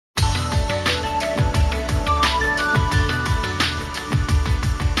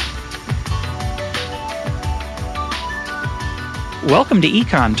Welcome to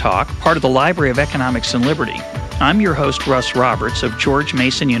Econ Talk, part of the Library of Economics and Liberty. I'm your host, Russ Roberts of George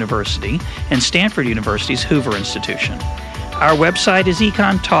Mason University and Stanford University's Hoover Institution. Our website is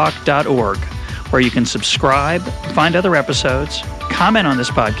econtalk.org, where you can subscribe, find other episodes, comment on this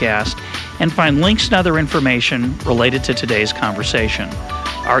podcast, and find links and other information related to today's conversation.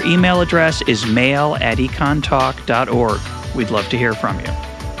 Our email address is mail@econtalk.org. We'd love to hear from you.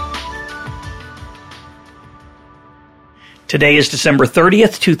 Today is December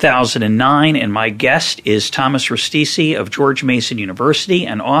 30th, 2009, and my guest is Thomas Rustisi of George Mason University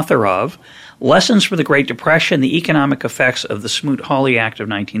and author of Lessons from the Great Depression, the Economic Effects of the Smoot-Hawley Act of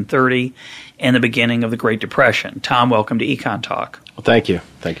 1930, and the Beginning of the Great Depression. Tom, welcome to Econ Talk. Well, thank you.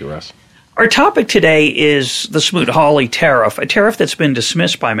 Thank you, Russ. Our topic today is the Smoot-Hawley tariff, a tariff that's been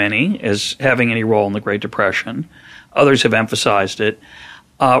dismissed by many as having any role in the Great Depression. Others have emphasized it.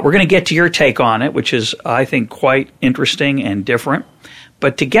 We're going to get to your take on it, which is, I think, quite interesting and different.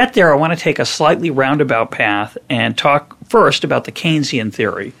 But to get there, I want to take a slightly roundabout path and talk first about the Keynesian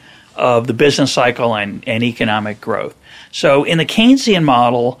theory of the business cycle and economic growth. So in the Keynesian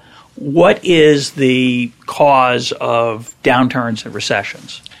model, what is the cause of downturns and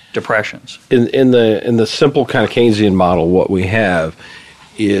recessions, depressions? In the simple kind of Keynesian model, what we have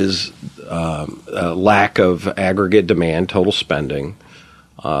is a lack of aggregate demand, total spending.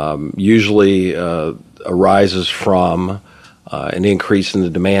 Usually arises from an increase in the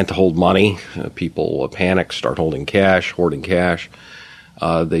demand to hold money. People panic, start holding cash, hoarding cash.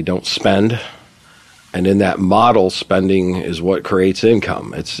 They don't spend. And in that model, spending is what creates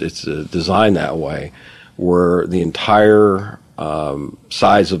income. It's designed that way, where the entire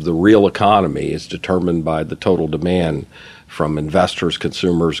size of the real economy is determined by the total demand from investors,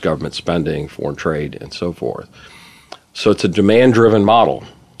 consumers, government spending, foreign trade, and so forth. So it's a demand-driven model,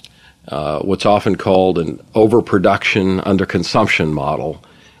 what's often called an overproduction, underconsumption model,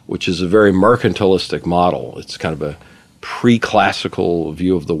 which is a very mercantilistic model. It's kind of a pre-classical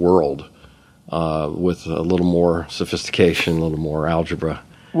view of the world with a little more sophistication, a little more algebra.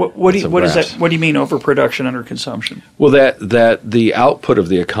 What do you mean overproduction, underconsumption? Well, that the output of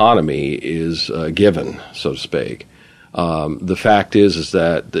the economy is given, so to speak. The fact is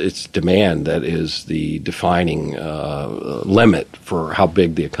that it's demand that is the defining limit for how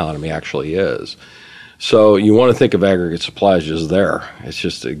big the economy actually is. So you want to think of aggregate supply as just there. It's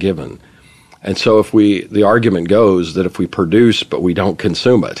just a given. And so the argument goes that if we produce but we don't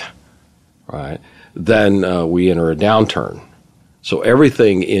consume it, right, then we enter a downturn. So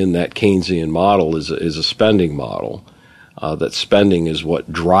everything in that Keynesian model is a spending model. That spending is what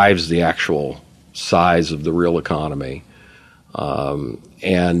drives the actual size of the real economy, and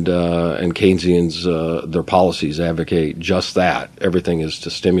Keynesians, their policies advocate just that. Everything is to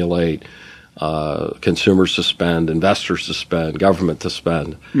stimulate consumers to spend, investors to spend, government to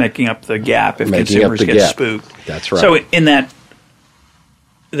spend, making up the gap if consumers get spooked. That's right. So in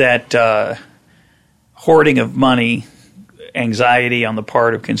that hoarding of money, anxiety on the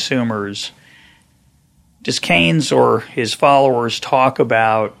part of consumers, does Keynes or his followers talk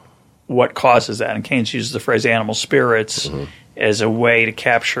about what causes that? And Keynes uses the phrase animal spirits as a way to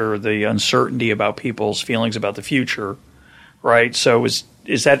capture the uncertainty about people's feelings about the future, right? So is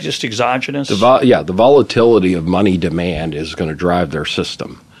that just exogenous? The volatility of money demand is going to drive their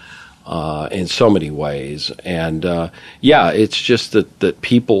system in so many ways. And, it's just that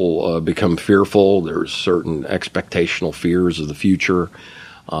people become fearful. There's certain expectational fears of the future.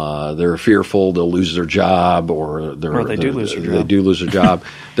 They're fearful they'll lose their job, or they do lose their job. They do lose their job.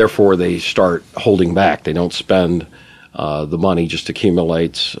 Therefore, they start holding back. They don't spend. The money just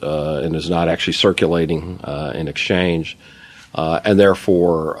accumulates and is not actually circulating in exchange. And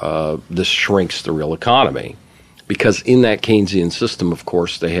therefore, this shrinks the real economy. Because in that Keynesian system, of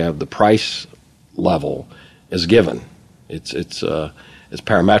course, they have the price level is given. It's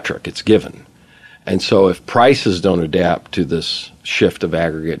parametric. It's given. And so if prices don't adapt to this shift of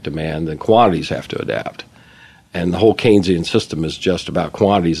aggregate demand, then quantities have to adapt. And the whole Keynesian system is just about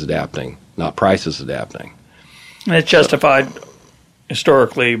quantities adapting, not prices adapting. And it's justified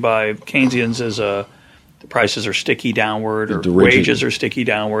historically by Keynesians as the prices are sticky downward, or wages are sticky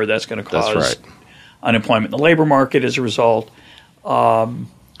downward. That's going to cause unemployment in the labor market as a result.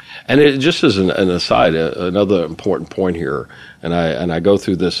 And it just as an aside, another important point here, and I go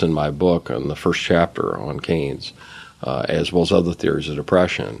through this in my book on the first chapter on Keynes, as well as other theories of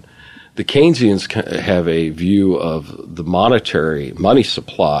depression. The Keynesians have a view of the money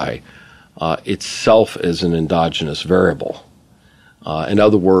supply itself as an endogenous variable. In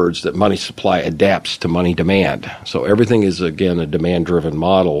other words, that money supply adapts to money demand. So everything is, again, a demand-driven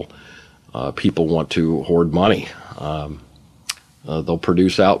model. People want to hoard money. They'll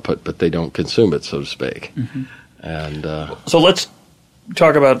produce output, but they don't consume it, so to speak. Mm-hmm. And so let's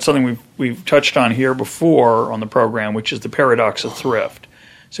talk about something we've touched on here before on the program, which is the paradox of thrift.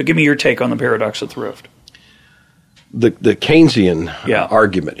 So give me your take on the paradox of thrift. The Keynesian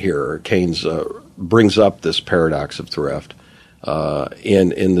argument here, Keynes brings up this paradox of thrift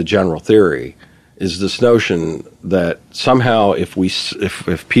in the general theory, is this notion that somehow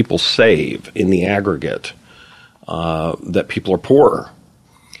if people save in the aggregate, that people are poorer.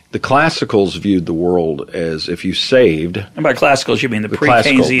 The classicals viewed the world as if you saved. And by classicals, you mean the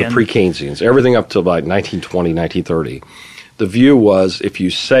pre-Keynesian? The pre-Keynesians, everything up to about 1920, 1930. The view was if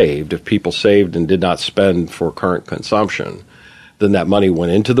people saved and did not spend for current consumption, then that money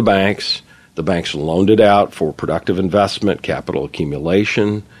went into the banks loaned it out for productive investment, capital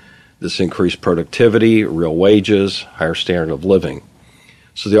accumulation. This increased productivity, real wages, higher standard of living.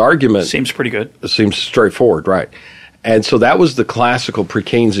 So the argument seems pretty good. It seems straightforward, right? And so that was the classical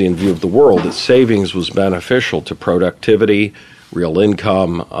pre-Keynesian view of the world, that savings was beneficial to productivity, real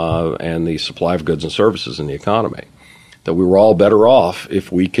income, and the supply of goods and services in the economy. That we were all better off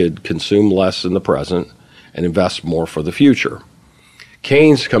if we could consume less in the present and invest more for the future.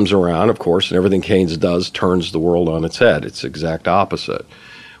 Keynes comes around, of course, and everything Keynes does turns the world on its head. It's the exact opposite.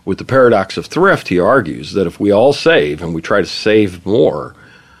 With the paradox of thrift, he argues that if we all save and we try to save more,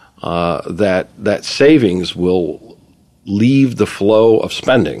 that savings will leave the flow of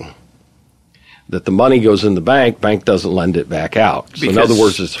spending. That the money goes in the bank doesn't lend it back out. So in other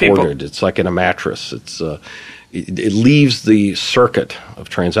words, it's hoarded. It's like in a mattress. It leaves the circuit of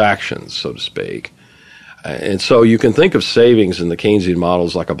transactions, so to speak. And so you can think of savings in the Keynesian model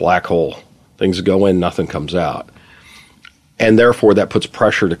as like a black hole. Things go in, nothing comes out. And therefore, that puts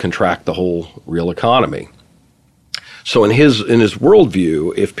pressure to contract the whole real economy. So in his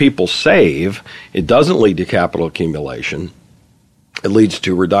worldview, if people save, it doesn't lead to capital accumulation. It leads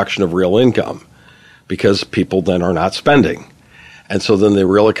to reduction of real income because people then are not spending. And so then the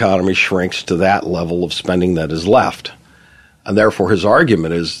real economy shrinks to that level of spending that is left. And therefore, his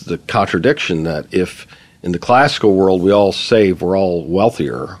argument is the contradiction that if in the classical world we all save, we're all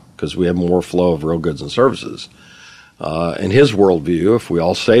wealthier because we have more flow of real goods and services. In his worldview, if we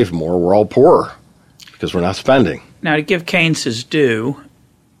all save more, we're all poorer because we're not spending. Now, to give Keynes his due,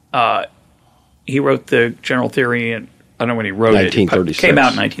 he wrote the general theory, and I don't know when he wrote 1936. It came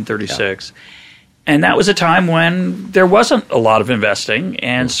out in 1936. Yeah. And that was a time when there wasn't a lot of investing,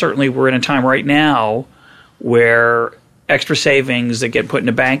 and certainly we're in a time right now where extra savings that get put in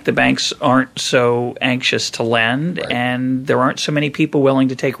the banks aren't so anxious to lend, right. And there aren't so many people willing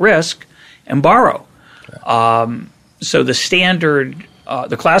to take risk and borrow. Okay. So the standard,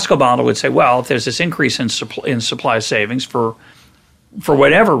 the classical model would say, well, if there's this increase in supply savings for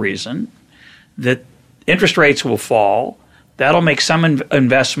whatever reason, that interest rates will fall. That'll make some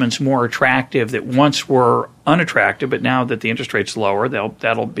investments more attractive that once were unattractive, but now that the interest rate's lower,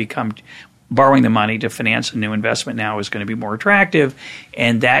 that'll become borrowing the money to finance a new investment now is going to be more attractive,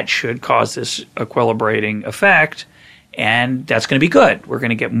 and that should cause this equilibrating effect, and that's going to be good. We're going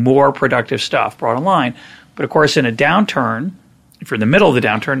to get more productive stuff brought online. But, of course, in a downturn, if you're in the middle of the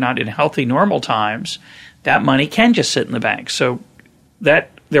downturn, not in healthy, normal times, that money can just sit in the bank. So that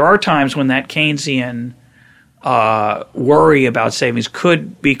there are times when that Keynesian worry about savings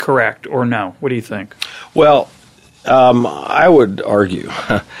could be correct or no. What do you think? Well, I would argue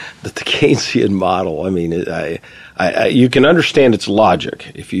that the Keynesian model, I mean, you can understand its logic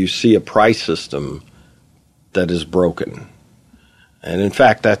if you see a price system that is broken. And in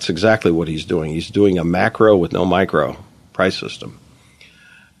fact, that's exactly what he's doing. He's doing a macro with no micro price system.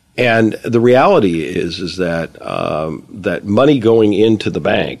 And the reality is that that money going into the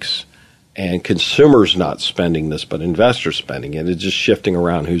banks and consumers not spending this, but investors spending it, it's just shifting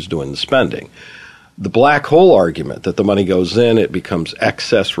around who's doing the spending. The black hole argument that the money goes in, it becomes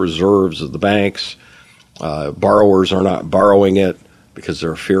excess reserves of the banks. Borrowers are not borrowing it because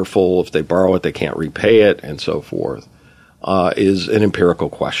they're fearful if they borrow it, they can't repay it, and so forth, is an empirical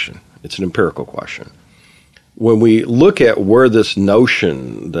question. It's an empirical question. When we look at where this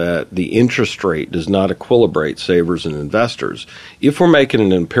notion that the interest rate does not equilibrate savers and investors, if we're making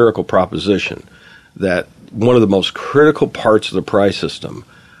an empirical proposition that one of the most critical parts of the price system,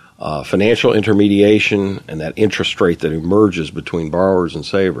 financial intermediation and that interest rate that emerges between borrowers and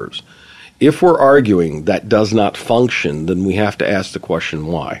savers, if we're arguing that does not function, then we have to ask the question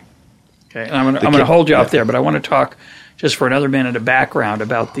why. Okay, and I'm going to hold you up there, but I want to talk just for another minute of background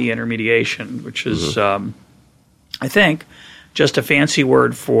about the intermediation, which is, I think, just a fancy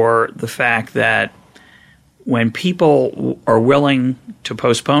word for the fact that when people are willing to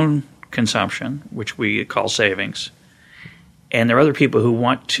postpone consumption, which we call savings, and there are other people who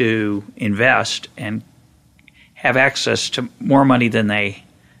want to invest and have access to more money than they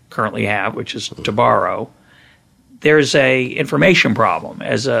currently have, which is to borrow, there's a information problem.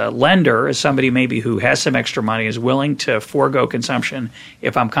 As a lender, as somebody maybe who has some extra money, is willing to forego consumption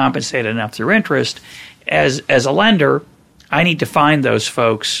if I'm compensated enough through interest, as a lender, I need to find those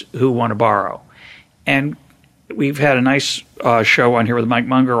folks who want to borrow. And we've had a nice show on here with Mike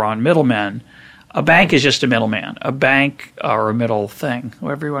Munger on middlemen. A bank is just a middleman. A bank, or a middle thing,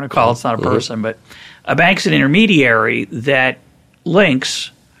 whatever you want to call it. It's not a person, but a bank's an intermediary that links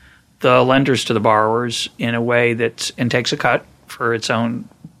the lenders to the borrowers in a way and takes a cut for its own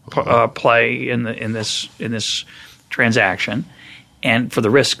play in this transaction, and for the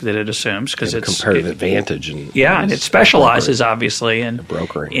risk that it assumes, because it's comparative advantage. And it specializes obviously in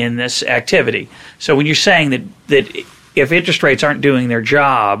brokering in this activity. So when you're saying that if interest rates aren't doing their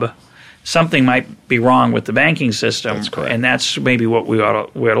job, something might be wrong with the banking system. That's correct. And that's maybe what we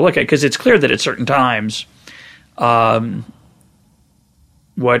ought to look at, because it's clear that at certain times,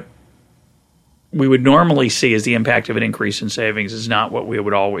 what we would normally see as the impact of an increase in savings is not what we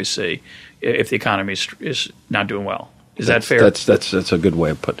would always see if the economy is not doing well. Is that fair? That's a good way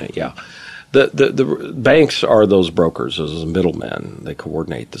of putting it. Yeah, the banks are those brokers, those middlemen. They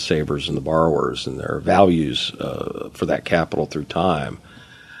coordinate the savers and the borrowers and their values for that capital through time.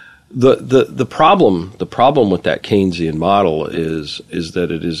 The problem with that Keynesian model is that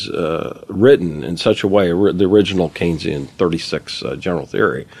it is written in such a way. The original Keynesian 36 general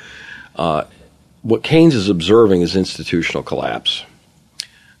theory. What Keynes is observing is institutional collapse,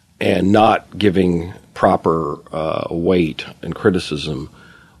 and not giving proper weight and criticism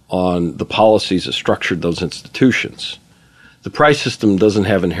on the policies that structured those institutions. The price system doesn't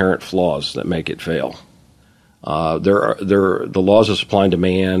have inherent flaws that make it fail. The laws of supply and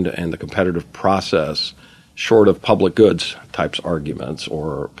demand and the competitive process, short of public goods types arguments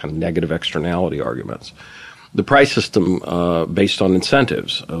or kind of negative externality arguments. The price system, based on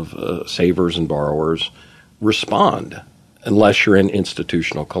incentives of savers and borrowers, respond unless you're in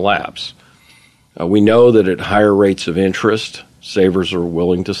institutional collapse. We know that at higher rates of interest, savers are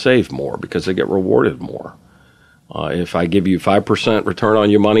willing to save more because they get rewarded more. If I give you 5% return on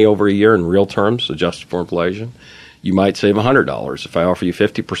your money over a year in real terms, adjusted for inflation, you might save $100. If I offer you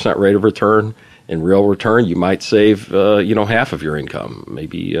 50% rate of return in real return, you might save half of your income,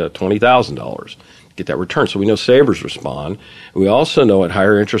 maybe $20,000. Get that return. So we know savers respond. We also know at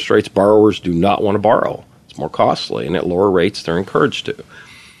higher interest rates, borrowers do not want to borrow. It's more costly, and at lower rates, they're encouraged to.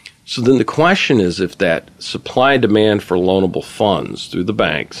 So then the question is, if that supply and demand for loanable funds through the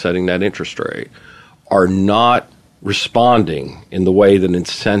bank, setting that interest rate, are not responding in the way that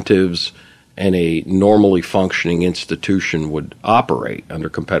incentives and a normally functioning institution would operate under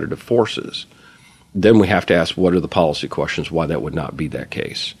competitive forces, then we have to ask, what are the policy questions why that would not be that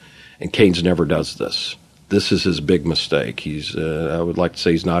case? And Keynes never does this. This is his big mistake. I would like to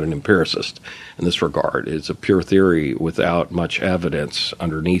say he's not an empiricist in this regard. It's a pure theory without much evidence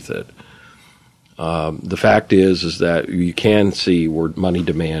underneath it. The fact is that you can see where money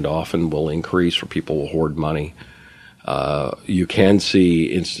demand often will increase, where people will hoard money. You can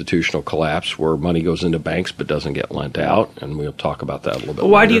see institutional collapse where money goes into banks but doesn't get lent out, and we'll talk about that a little bit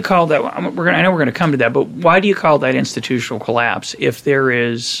Why later. do you call that? I know we're going to come to that, but why do you call that institutional collapse if there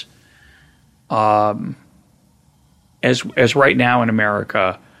is, as right now in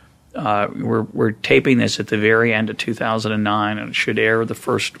America, we're taping this at the very end of 2009, and it should air the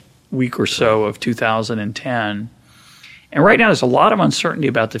first week or so of 2010. And right now there's a lot of uncertainty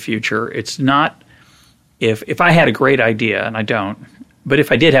about the future. It's not if I had a great idea, and I don't, but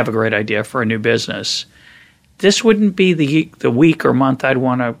if I did have a great idea for a new business, this wouldn't be the week or month I'd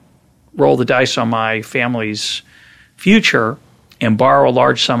want to roll the dice on my family's future and borrow a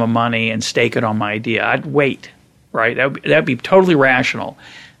large sum of money and stake it on my idea. I'd wait, right? That'd be totally rational.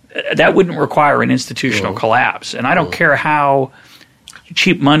 That wouldn't require an institutional collapse. And I don't care how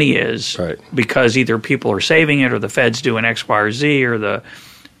cheap money is, right, because either people are saving it or the Fed's doing X, Y, or Z, or the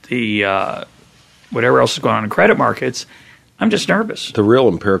whatever else is going on in credit markets. I'm just nervous. The real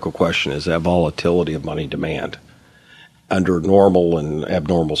empirical question is that volatility of money demand under normal and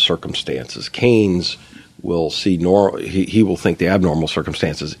abnormal circumstances. Keynes will see he will think the abnormal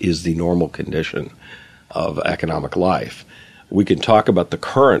circumstances is the normal condition of economic life. We can talk about the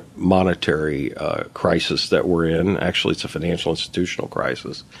current monetary crisis that we're in. Actually, it's a financial institutional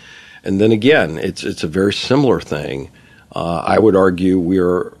crisis. And then again, it's a very similar thing. I would argue we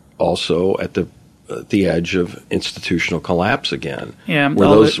are also at the edge of institutional collapse again,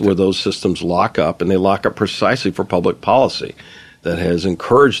 where those systems lock up, and they lock up precisely for public policy that has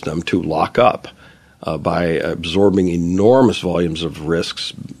encouraged them to lock up by absorbing enormous volumes of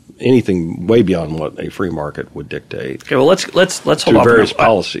risks, anything way beyond what a free market would dictate. Okay, well, let's hold on. Various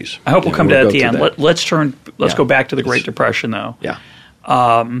policies. I hope we'll come to that at the end. Let's go back to the Great Depression, though. Yeah.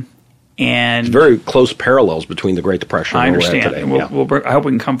 And it's very close parallels between the Great Depression and I understand. where we're at today. I hope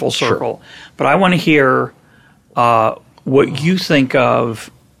we can come full circle. Sure. But I want to hear what you think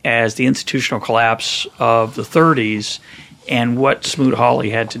of as the institutional collapse of the 30s and what Smoot-Hawley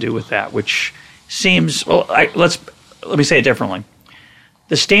had to do with that, which seems, let me say it differently.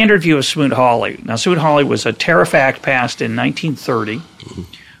 The standard view of Smoot-Hawley, now Smoot-Hawley was a tariff act passed in 1930,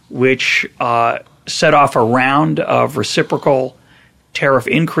 which set off a round of reciprocal tariff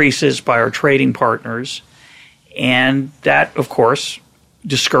increases by our trading partners, and that, of course,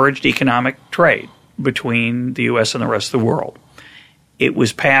 discouraged economic trade between the U.S. and the rest of the world. It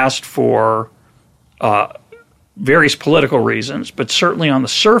was passed for various political reasons, but certainly on the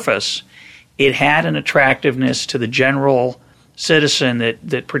surface, it had an attractiveness to the general citizen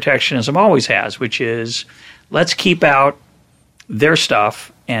that protectionism always has, which is let's keep out their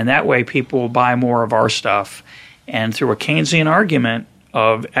stuff, and that way people will buy more of our stuff. And through a Keynesian argument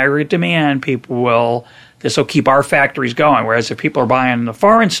of aggregate demand, this will keep our factories going. Whereas if people are buying the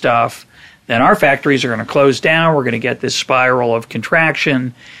foreign stuff, then our factories are going to close down. We're going to get this spiral of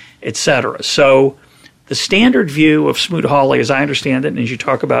contraction, et cetera. So the standard view of Smoot-Hawley, as I understand it, and as you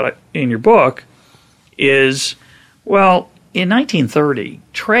talk about it in your book, is, well, in 1930,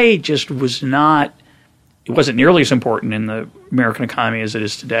 trade just wasn't nearly as important in the American economy as it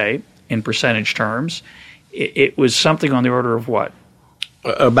is today in percentage terms. It was something on the order of what?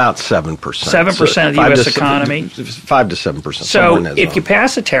 About 7%. 7% of the U.S. economy? 5 to 7%. So if you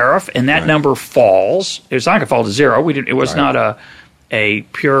pass a tariff and that number falls, it's not going to fall to zero. It was not a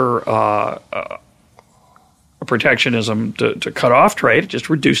pure protectionism to cut off trade. It just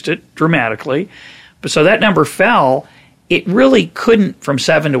reduced it dramatically. But so that number fell. It really couldn't, from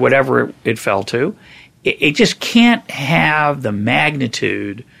 7 to whatever it fell to, it just can't have the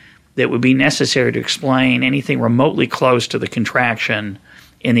magnitude that would be necessary to explain anything remotely close to the contraction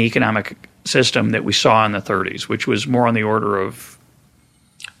in the economic system that we saw in the 30s, which was more on the order of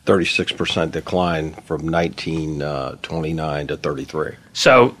 36% decline from 1929 to 33.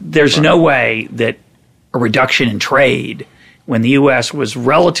 So there's no way that a reduction in trade when the U.S. was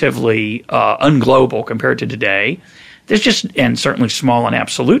relatively unglobal compared to today, and certainly small in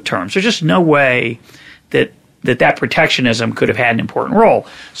absolute terms, there's just no way that protectionism could have had an important role.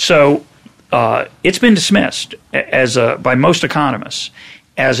 So it's been dismissed by most economists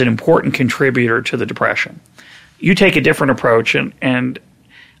as an important contributor to the Depression. You take a different approach, and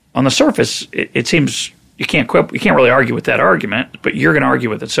on the surface, it seems you can't really argue with that argument, but you're going to argue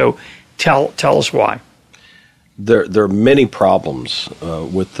with it. So tell us why. There are many problems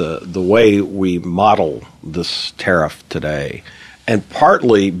with the way we model this tariff today, and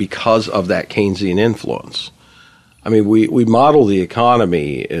partly because of that Keynesian influence. I mean, we model the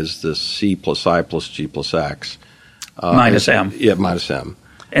economy as this C plus I plus G plus X. Minus M. Yeah, minus M.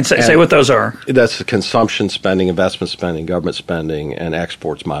 And say what those are. That's the consumption spending, investment spending, government spending, and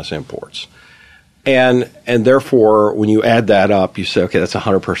exports minus imports. And therefore, when you add that up, you say, okay, that's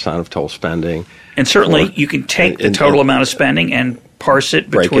 100% of total spending. And certainly, you can take the total amount of spending and parse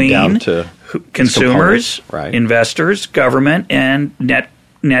it between down to consumers, right, investors, government, and net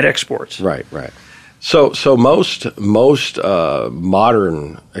exports. Right. So most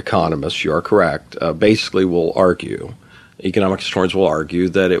modern economists, you are correct, basically will argue, economic historians will argue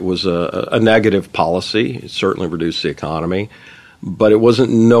that it was a negative policy. It certainly reduced the economy, but it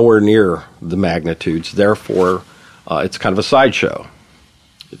wasn't nowhere near the magnitudes. Therefore, it's kind of a sideshow.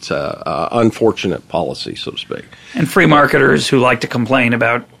 It's a unfortunate policy, so to speak. And free marketers who like to complain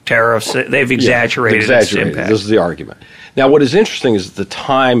about tariffs, they've exaggerated its impact. This is the argument. Now, what is interesting is at the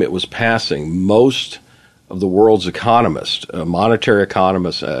time it was passing, most of the world's economists, monetary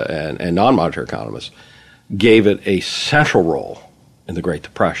economists and non-monetary economists, gave it a central role in the Great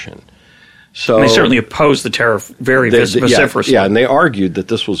Depression. So and they certainly opposed the tariff very vociferously. Yeah, and they argued that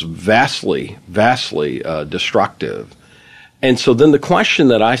this was vastly destructive. And so then the question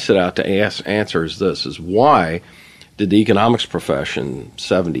that I set out to answer is this, is why did the economics profession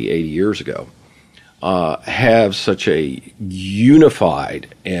 70, 80 years ago have such a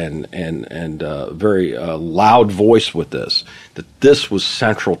unified and very loud voice with this, that this was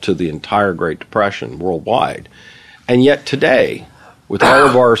central to the entire Great Depression worldwide. And yet today, with all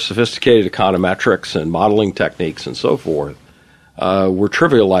of our sophisticated econometrics and modeling techniques and so forth, we're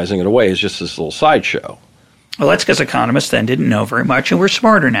trivializing it away as just this little sideshow. Well, that's because economists then didn't know very much, and we're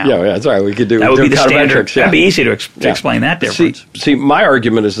smarter now. Yeah, that's right. We could do that would be the standard. Yeah. That'd be easy to explain that difference. See, my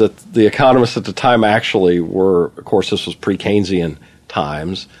argument is that the economists at the time actually were, of course, this was pre-Keynesian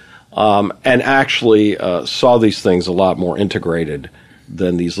times, and actually saw these things a lot more integrated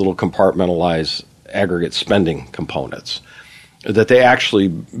than these little compartmentalized aggregate spending components. That they actually,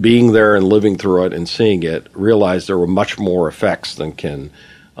 being there and living through it and seeing it, realized there were much more effects than can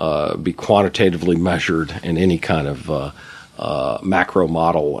be quantitatively measured in any kind of macro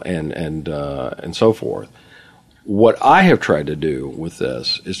model and so forth. What I have tried to do with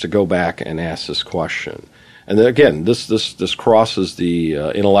this is to go back and ask this question. And then again, this crosses the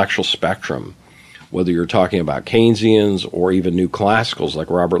intellectual spectrum, whether you're talking about Keynesians or even new classicals like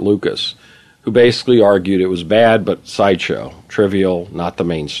Robert Lucas, who basically argued it was bad but sideshow, trivial, not the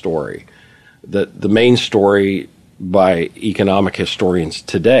main story. That the main story by economic historians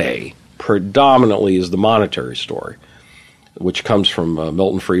today predominantly is the monetary story, which comes from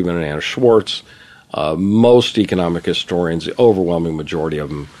Milton Friedman and Anna Schwartz. Most economic historians, the overwhelming majority of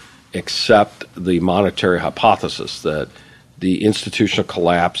them, accept the monetary hypothesis that the institutional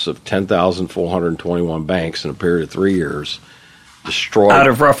collapse of 10,421 banks in a period of 3 years destroyed... Out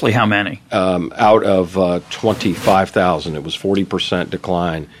of roughly how many? Out of 25,000. It was 40%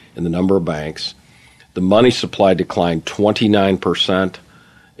 decline in the number of banks. The money supply declined 29%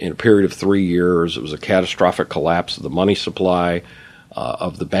 in a period of 3 years. It was a catastrophic collapse of the money supply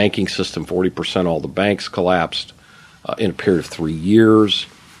of the banking system. 40% all the banks collapsed in a period of 3 years.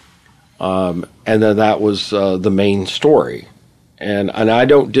 And then that was the main story. And I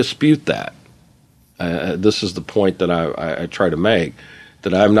don't dispute that. This is the point that I try to make,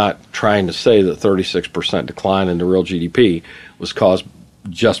 that I'm not trying to say that 36% decline in the real GDP was caused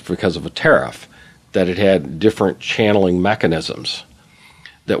just because of a tariff, that it had different channeling mechanisms,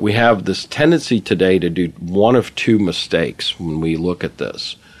 that we have this tendency today to do one of two mistakes when we look at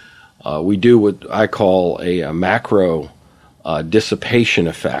this. We do what I call a macro dissipation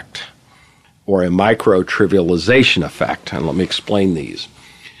effect or a micro trivialization effect, and let me explain these.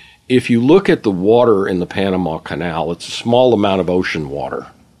 If you look at the water in the Panama Canal, it's a small amount of ocean water.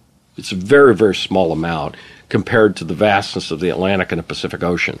 It's a very, very small amount compared to the vastness of the Atlantic and the Pacific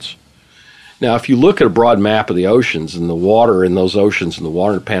Oceans. Now, if you look at a broad map of the oceans and the water in those oceans and the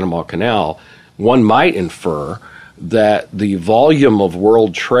water in the Panama Canal, one might infer that the volume of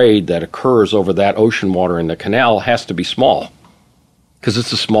world trade that occurs over that ocean water in the canal has to be small, because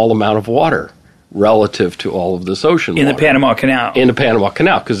it's a small amount of water relative to all of this ocean water. In the Panama Canal. In the Panama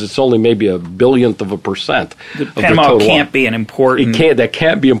Canal, because it's only maybe a billionth of a percent. The Panama can't be an important... That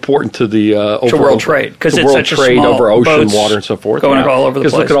can't be important to the to world trade, because it's such a small... world trade over ocean water and so forth. Going all over the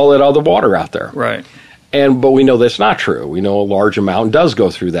place. Because look at all that other water out there. Right. But we know that's not true. We know a large amount does go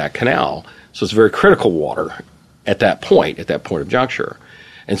through that canal. So it's very critical water at that point of juncture.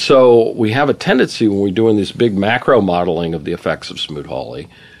 And so we have a tendency when we're doing this big macro modeling of the effects of Smoot-Hawley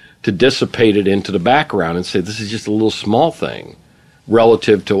to dissipate it into the background and say this is just a little small thing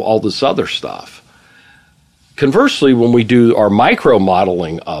relative to all this other stuff. Conversely, when we do our micro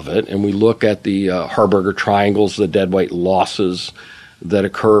modeling of it and we look at the Harburger triangles, the deadweight losses that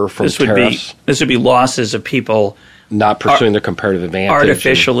occur from tariffs. This would be losses of people not pursuing their comparative advantage.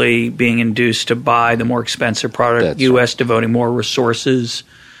 Artificially being induced to buy the more expensive product, U.S. devoting more resources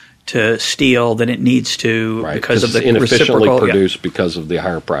to steel than it needs to because of the inefficiently produced because of the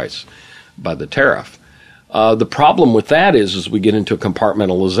higher price by the tariff. The problem with that is we get into a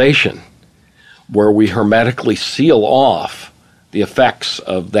compartmentalization where we hermetically seal off the effects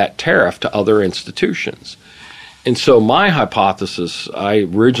of that tariff to other institutions. And so my hypothesis, I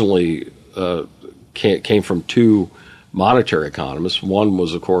originally came from two monetary economists. One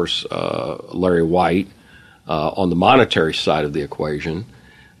was, of course, Larry White on the monetary side of the equation,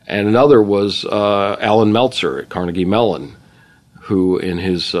 and another was Alan Meltzer at Carnegie Mellon, who in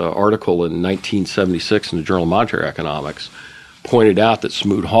his article in 1976 in the Journal of Monetary Economics pointed out that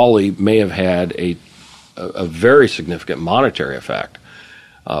Smoot-Hawley may have had a very significant monetary effect,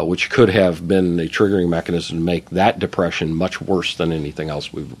 which could have been a triggering mechanism to make that depression much worse than anything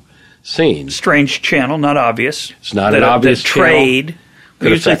else we've seen. Strange channel, not obvious. It's not an obvious channel. Trade, we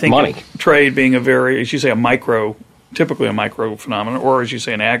usually think money. Of trade being a very, as you say, typically a micro phenomenon, or as you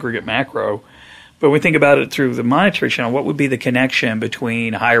say, an aggregate macro. But when we think about it through the monetary channel, what would be the connection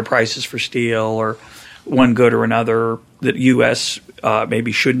between higher prices for steel or one good or another that U.S.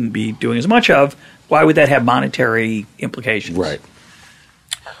 Maybe shouldn't be doing as much of? Why would that have monetary implications? Right.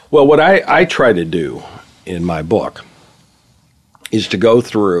 Well, what I try to do in my book is to go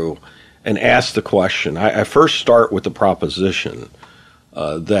through and ask the question. I first start with the proposition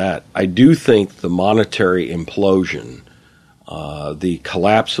that I do think the monetary implosion, the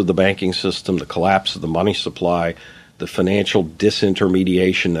collapse of the banking system, the collapse of the money supply, the financial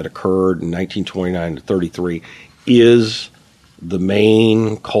disintermediation that occurred in 1929 to 33 is the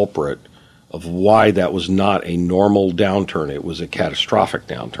main culprit of why that was not a normal downturn. It was a catastrophic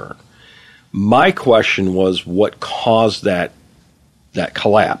downturn. My question was, what caused that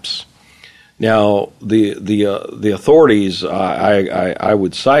collapse? Now, the authorities I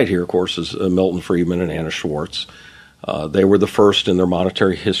would cite here, of course, is Milton Friedman and Anna Schwartz. They were the first in their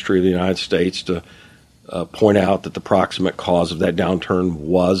monetary history of the United States to point out that the proximate cause of that downturn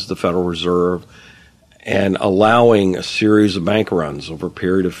was the Federal Reserve, and allowing a series of bank runs over a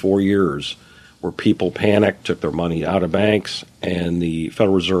period of 4 years where people panicked, took their money out of banks, and the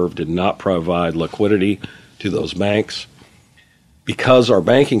Federal Reserve did not provide liquidity to those banks because our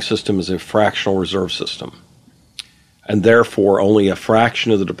banking system is a fractional reserve system, and therefore only a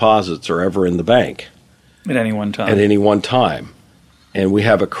fraction of the deposits are ever in the bank at any one time. And we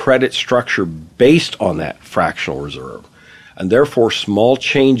have a credit structure based on that fractional reserve. And therefore, small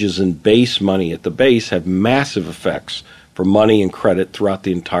changes in base money at the base have massive effects for money and credit throughout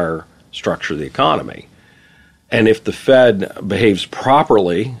the entire structure of the economy. And if the Fed behaves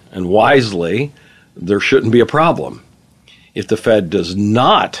properly and wisely, there shouldn't be a problem. If the Fed does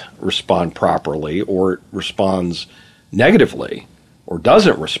not respond properly or responds negatively or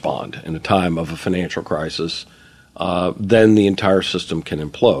doesn't respond in a time of a financial crisis, then the entire system can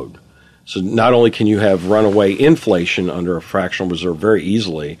implode. So not only can you have runaway inflation under a fractional reserve very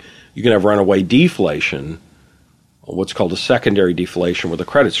easily, you can have runaway deflation, what's called a secondary deflation, where the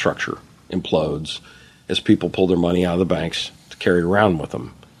credit structure implodes as people pull their money out of the banks to carry around with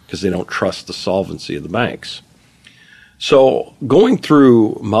them because they don't trust the solvency of the banks. So going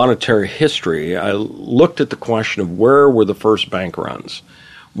through monetary history, I looked at the question of where were the first bank runs?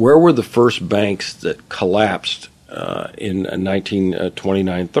 Where were the first banks that collapsed in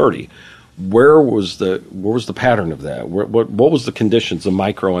 1929-30? Where was the pattern of that? What was the conditions, the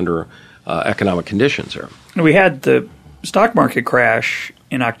micro under economic conditions here? We had the stock market crash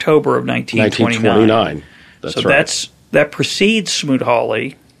in October of 1929. That's right. That precedes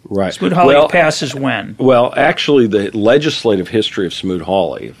Smoot-Hawley. Right. Smoot-Hawley passes when? Well, actually, the legislative history of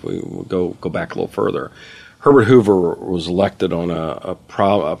Smoot-Hawley, if we go back a little further, Herbert Hoover was elected on a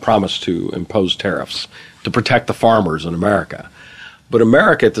promise to impose tariffs to protect the farmers in America. But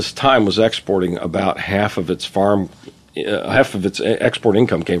America at this time was exporting about half of its export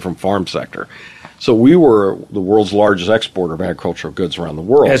income came from farm sector. So we were the world's largest exporter of agricultural goods around the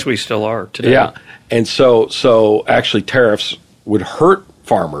world. As we still are today. Yeah. And so actually tariffs would hurt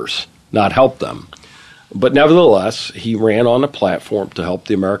farmers, not help them. But nevertheless, he ran on a platform to help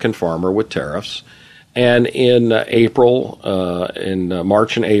the American farmer with tariffs. And in March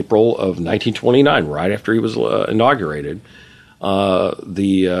and April of 1929, right after he was inaugurated,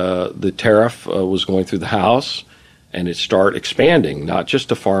 the tariff was going through the House, and it started expanding, not just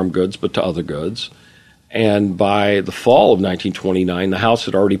to farm goods, but to other goods. And by the fall of 1929, the House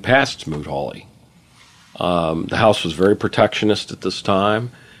had already passed Smoot-Hawley. The House was very protectionist at this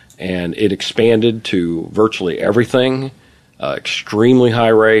time, and it expanded to virtually everything, extremely high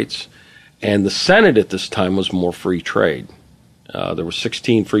rates. And the Senate at this time was more free trade. There were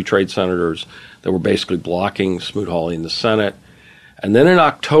 16 free trade senators that were basically blocking Smoot-Hawley in the Senate. And then in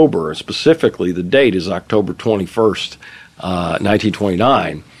October, specifically the date is October 21st,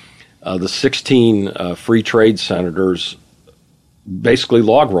 1929, the 16 free trade senators basically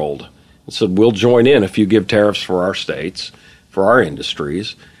log rolled and said, we'll join in if you give tariffs for our states, for our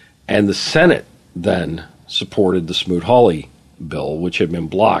industries. And the Senate then supported the Smoot-Hawley bill, which had been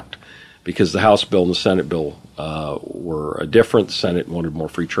blocked because the House bill and the Senate bill were different. The Senate wanted more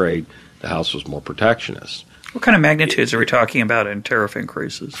free trade. The House was more protectionist. What kind of magnitudes are we talking about in tariff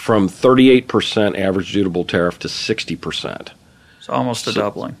increases? From 38% average dutiable tariff to 60%. It's almost a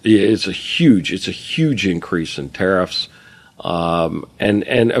doubling. It's a huge increase in tariffs.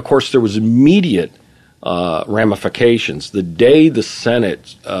 And of course, there was immediate ramifications. The day the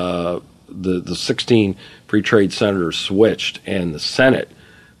Senate, the 16 free trade senators switched and the Senate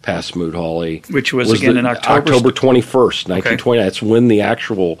passed Smoot-Hawley, which was again in October 21st, 1929. Okay. That's when the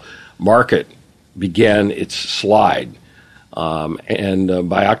actual market began its slide. And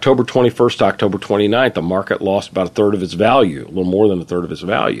by October 21st to October 29th, the market lost about a third of its value, a little more than a third of its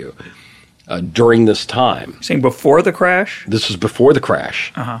value during this time. You're saying before the crash? This is before the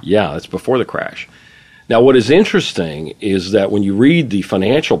crash. Uh-huh. Yeah, it's before the crash. Now, what is interesting is that when you read the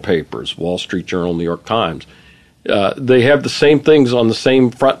financial papers, Wall Street Journal, New York Times, they have the same things on the same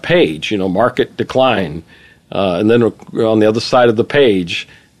front page, market decline, and then on the other side of the page,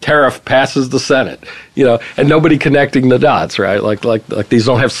 tariff passes the Senate, and nobody connecting the dots, right? Like these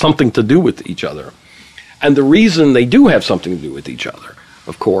don't have something to do with each other. And the reason they do have something to do with each other,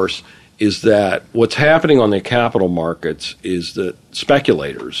 of course, is that what's happening on the capital markets is that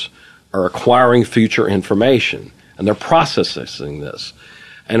speculators are acquiring future information, and they're processing this.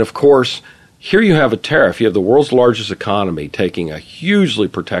 And of course, here you have a tariff. You have the world's largest economy taking a hugely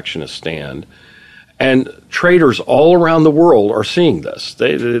protectionist stand, and traders all around the world are seeing this.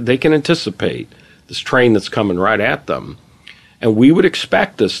 They can anticipate this train that's coming right at them. And we would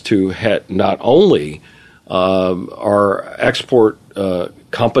expect this to hit not only our export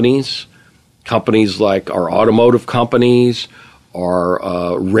companies like our automotive companies,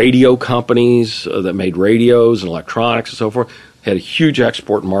 our radio companies that made radios and electronics and so forth, had a huge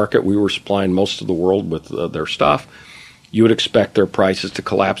export market. We were supplying most of the world with their stuff. You would expect their prices to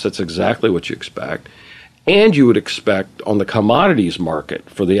collapse. That's exactly what you expect. And you would expect on the commodities market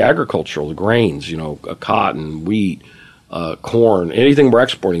for the agricultural, the grains, cotton, wheat, corn, anything we're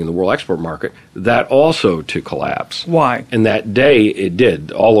exporting in the world export market, that also to collapse. Why? And that day it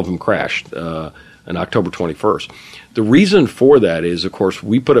did. All of them crashed on October 21st. The reason for that is, of course,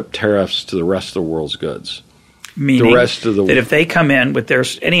 we put up tariffs to the rest of the world's goods. Meaning the rest of the that if they come in with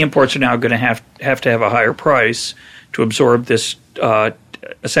any imports are now going to have to have a higher price to absorb this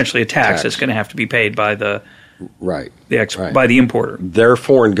essentially a tax that's going to have to be paid by by the importer. Their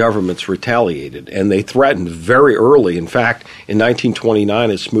foreign governments retaliated, and they threatened very early. In fact, in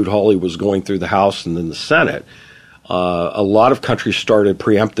 1929, as Smoot-Hawley was going through the House and then the Senate, a lot of countries started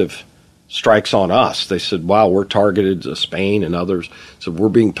preemptive strikes on us. They said, wow, we're targeted, Spain and others. So we're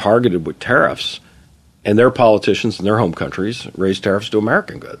being targeted with tariffs. And their politicians in their home countries raised tariffs to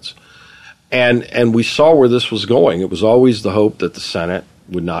American goods. And we saw where this was going. It was always the hope that the Senate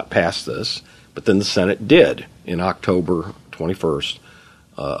would not pass this, but then the Senate did in October 21st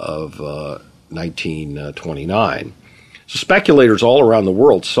of 1929. So speculators all around the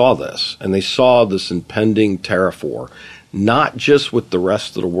world saw this, and they saw this impending tariff war, not just with the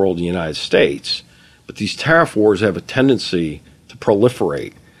rest of the world in the United States, but these tariff wars have a tendency to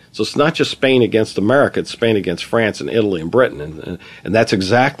proliferate. So it's not just Spain against America, it's Spain against France and Italy and Britain, and that's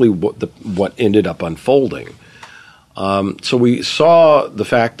exactly what ended up unfolding. So we saw the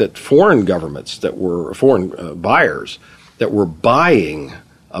fact that foreign governments that were foreign buyers that were buying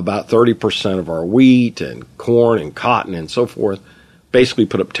about 30% of our wheat and corn and cotton and so forth basically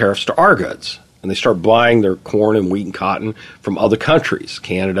put up tariffs to our goods. And they start buying their corn and wheat and cotton from other countries,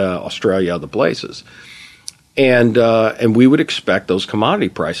 Canada, Australia, other places. And we would expect those commodity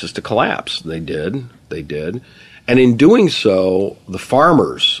prices to collapse. They did. And in doing so, the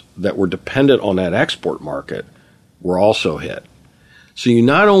farmers that were dependent on that export market were also hit. So you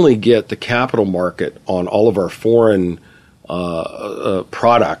not only get the capital market on all of our foreign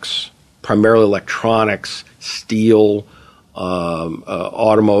products, primarily electronics, steel,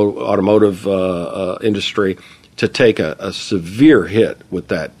 automotive industry, to take a severe hit with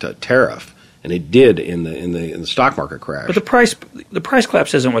that tariff. And it did in the stock market crash. But the price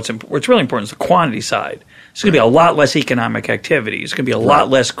collapse isn't what's important. What's really important is the quantity side. It's going to be a lot less economic activity. It's going to be a lot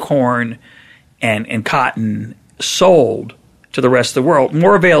less corn and cotton sold to the rest of the world.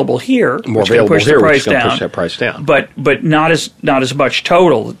 More available here, which is going to push the price down. But not as much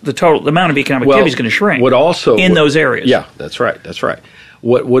total. The amount of economic activity is going to shrink. Those areas. Yeah, that's right.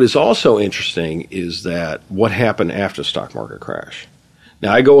 What is also interesting is that what happened after the stock market crash.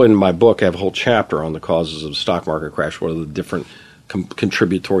 Now, I go in my book, I have a whole chapter on the causes of the stock market crash, what are the different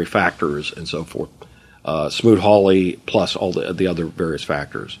contributory factors and so forth. Smoot-Hawley plus all the other various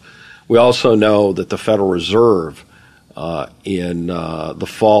factors. We also know that the Federal Reserve in the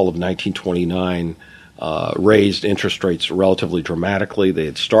fall of 1929 raised interest rates relatively dramatically. They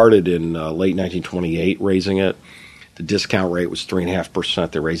had started in late 1928 raising it. The discount rate was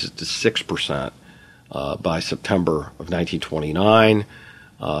 3.5%. They raised it to 6% by September of 1929.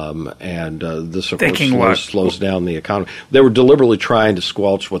 This, of course, slows down the economy. They were deliberately trying to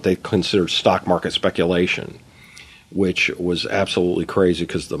squelch what they considered stock market speculation, which was absolutely crazy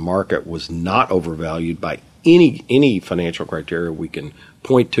because the market was not overvalued by any financial criteria we can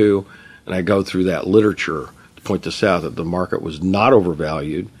point to. And I go through that literature to point this out, that the market was not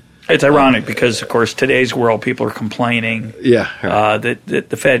overvalued. It's ironic because, of course, today's world, people are complaining that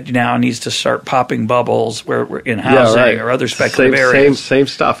the Fed now needs to start popping bubbles where we're in housing or other speculative areas. Same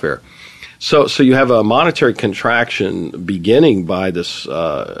stuff here. So you have a monetary contraction beginning by this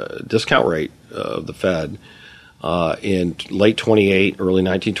discount rate of the Fed in late 28, early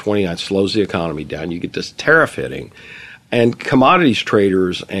 1929, slows the economy down. You get this tariff hitting. And commodities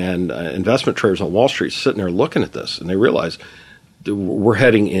traders and investment traders on Wall Street sitting there looking at this, and they realize we're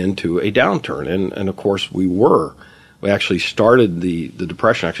heading into a downturn. And of course, we were. We actually started, the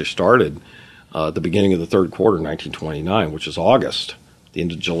Depression actually started at the beginning of the third quarter, 1929, which is August, the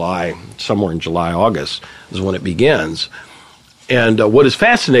end of July, somewhere in July, August is when it begins. And what is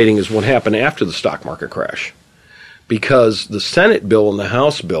fascinating is what happened after the stock market crash, because the Senate bill and the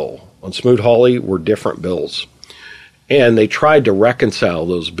House bill on Smoot-Hawley were different bills. And they tried to reconcile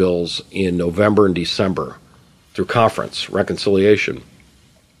those bills in November and December through conference, reconciliation.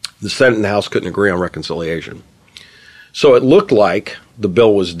 The Senate and the House couldn't agree on reconciliation. So it looked like the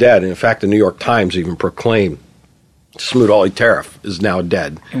bill was dead. And in fact, the New York Times even proclaimed Smoot-Hawley tariff is now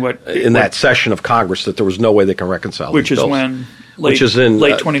dead in that session of Congress, that there was no way they can reconcile which these is bills. when? Which is in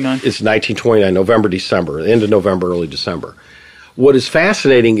late 29? It's 1929, November, December, end of November, early December. What is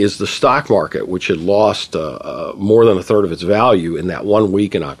fascinating is the stock market, which had lost more than a third of its value in that 1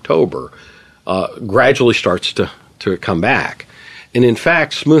 week in October, gradually starts to come back. And in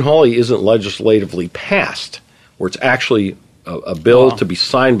fact, Smoot-Hawley isn't legislatively passed, where it's actually a bill to be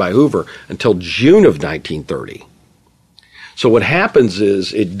signed by Hoover until June of 1930. So what happens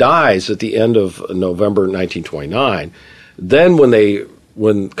is it dies at the end of November 1929. Then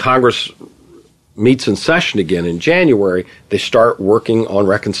when Congress meets in session again in January, they start working on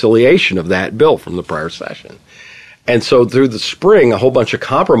reconciliation of that bill from the prior session. And so through the spring, a whole bunch of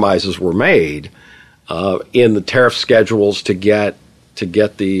compromises were made in the tariff schedules to get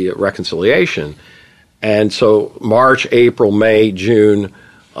the reconciliation. And so March, April, May, June,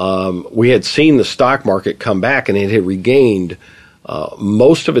 we had seen the stock market come back, and it had regained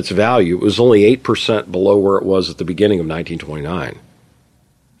most of its value. It was only 8% below where it was at the beginning of 1929.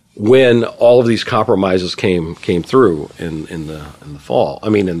 When all of these compromises came through in the fall,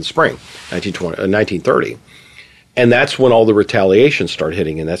 in the spring, 1930. And that's when all the retaliation started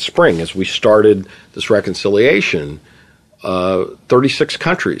hitting in that spring. As we started this reconciliation, 36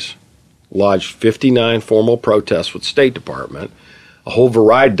 countries lodged 59 formal protests with State Department. A whole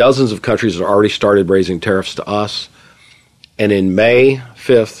variety, dozens of countries had already started raising tariffs to us. And in May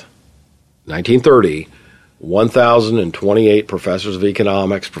 5th, 1930, 1,028 professors of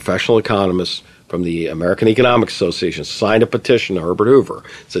economics, professional economists from the American Economic Association signed a petition to Herbert Hoover.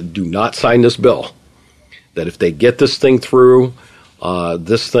 Said, do not sign this bill. That if they get this thing through,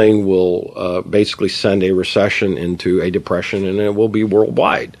 this thing will basically send a recession into a depression, and it will be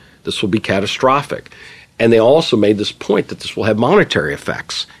worldwide. This will be catastrophic. And they also made this point that this will have monetary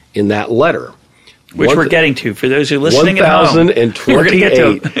effects in that letter. Which we're getting to for those who are listening at home.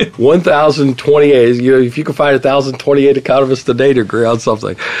 1,028. 1,028. If you can find 1,028 economists today to agree on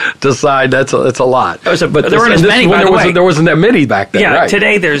something, decide that's a lot. But there weren't as many, by the way. There wasn't that many back then. Yeah, right.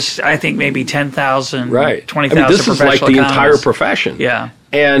 Today there's, I think, maybe 10,000, right. 20,000 this is like the entire profession. Yeah.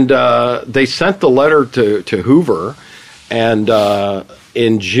 And they sent the letter to Hoover, and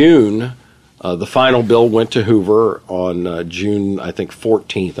in June, the final bill went to Hoover on June, I think,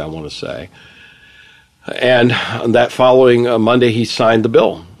 14th, I want to say. And that following Monday, he signed the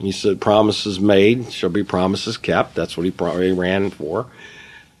bill. He said, promises made shall be promises kept. That's what he ran for.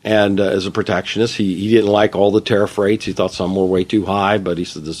 And as a protectionist, he didn't like all the tariff rates. He thought some were way too high, but he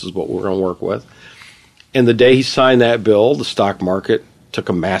said, this is what we're going to work with. And the day he signed that bill, the stock market took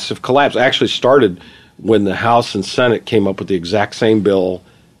a massive collapse. It actually started when the House and Senate came up with the exact same bill,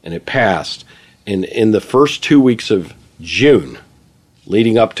 and it passed. And in the first 2 weeks of June,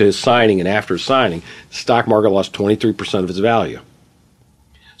 leading up to his signing and after his signing, the stock market lost 23% of its value.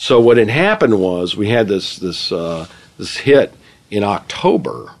 So what had happened was we had this hit in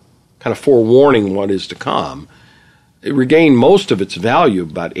October, kind of forewarning what is to come. It regained most of its value.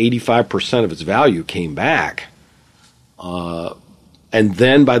 About 85% of its value came back. And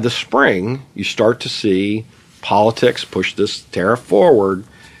then by the spring, you start to see politics push this tariff forward,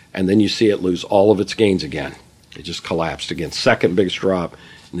 and then you see it lose all of its gains again. It just collapsed again. Second biggest drop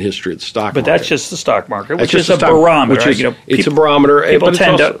in the history of the stock market. But that's just the stock market, which is a barometer. It's a barometer. People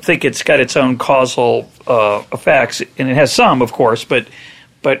tend to think it's got its own causal effects, and it has some, of course, but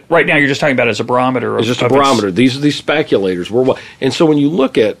right now you're just talking about it as a barometer. It's just a barometer. These are these speculators. And so when you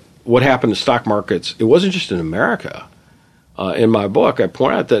look at what happened to stock markets, it wasn't just in America. In my book, I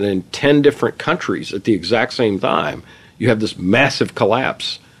point out that in 10 different countries at the exact same time, you have this massive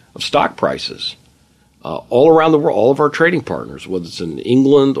collapse of stock prices. All around the world, all of our trading partners, whether it's in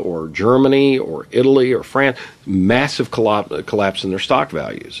England or Germany or Italy or France, massive collapse in their stock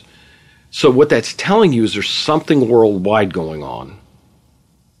values. So what that's telling you is there's something worldwide going on.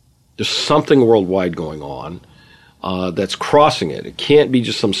 There's something worldwide going on that's crossing it. It can't be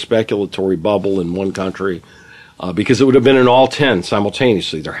just some speculatory bubble in one country. because it would have been in all 10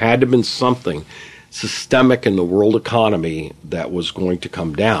 simultaneously. There had to have been something systemic in the world economy that was going to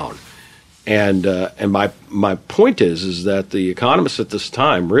come down. And my point is that the economists at this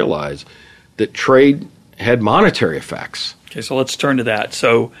time realized that trade had monetary effects. Okay, so let's turn to that.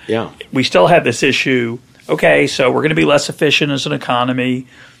 So yeah. We still have this issue. Okay, so we're going to be less efficient as an economy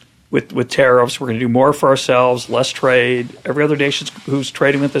with tariffs. We're going to do more for ourselves, less trade. Every other nation who's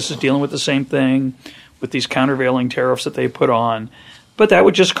trading with us is dealing with the same thing with these countervailing tariffs that they put on. But that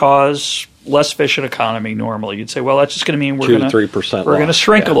would just cause less efficient economy normally. You'd say, well, that's just going to mean we're going to 2-3% we're going to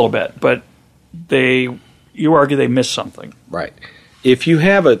shrink a little bit. But you argue they missed something. Right. If you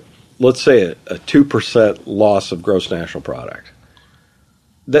have let's say a 2% loss of gross national product,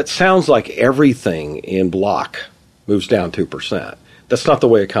 that sounds like everything in block moves down 2%. That's not the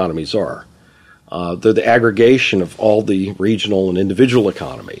way economies are. They're the aggregation of all the regional and individual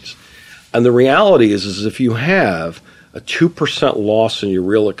economies. And the reality is if you have a 2% loss in your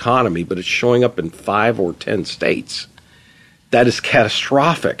real economy, but it's showing up in 5 or 10 states, that is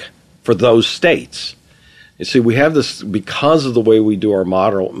catastrophic for those states. You see, we have this, because of the way we do our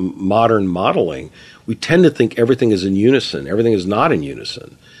modern modeling, we tend to think everything is in unison. Everything is not in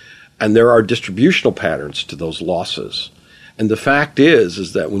unison. And there are distributional patterns to those losses. And the fact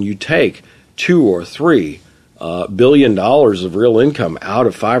is that when you take $2 or $3 billion of real income out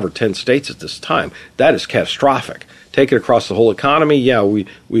of 5 or 10 states at this time, that is catastrophic. Take it across the whole economy, yeah, we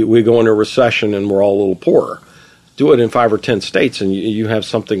go into a recession and we're all a little poorer. Do it in 5 or 10 states, and you have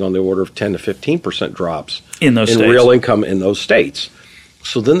something on the order of 10 to 15% drops in real income in those states.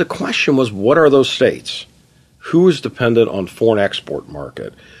 So then the question was, what are those states? Who is dependent on foreign export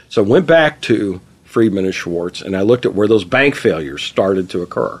market? So I went back to Friedman and Schwartz, and I looked at where those bank failures started to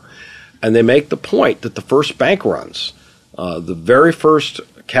occur. And they make the point that the first bank runs, the very first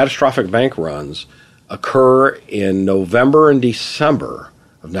catastrophic bank runs, occur in November and December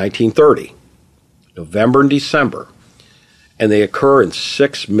of 1930. November and December. And they occur in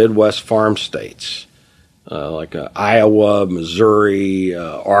 6 Midwest farm states, like Iowa, Missouri,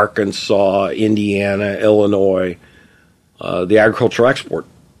 Arkansas, Indiana, Illinois, the agricultural export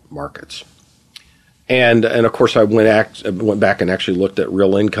markets. And of course, I went back and actually looked at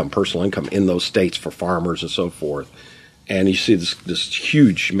real income, personal income in those states for farmers and so forth. And you see this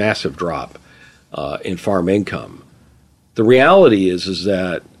huge, massive drop in farm income. The reality is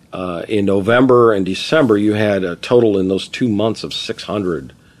that in November and December, you had a total in those 2 months of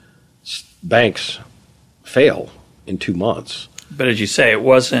 600 banks fail in 2 months. But as you say, it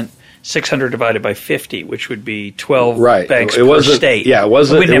wasn't 600 divided by 50, which would be 12 right. banks it per state. Yeah, it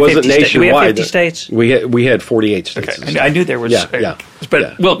wasn't nationwide. Do we have 50 states? We had 48 states. Okay, I knew there was. Yeah.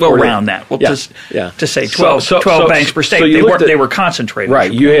 But we'll round that. We'll just say 12 banks per state. So they were concentrated.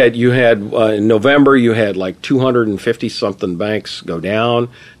 Right. You had in November you had like 250 something banks go down.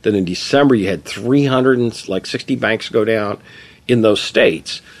 Then in December you had 360 banks go down in those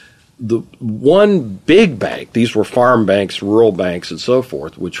states. The one big bank, these were farm banks, rural banks, and so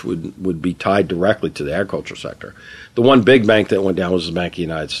forth, which would be tied directly to the agriculture sector. The one big bank that went down was the Bank of the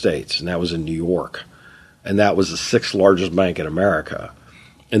United States, and that was in New York. And that was the 6th largest bank in America.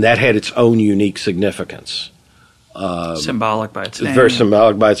 And that had its own unique significance. Symbolic by its name. Very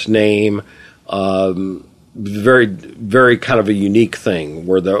symbolic by its name. Very, very kind of a unique thing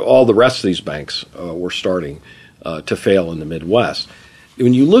where all the rest of these banks were starting to fail in the Midwest.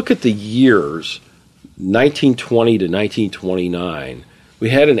 When you look at the years, 1920 to 1929, we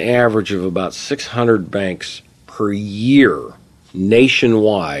had an average of about 600 banks per year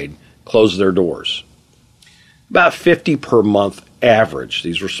nationwide close their doors. About 50 per month average.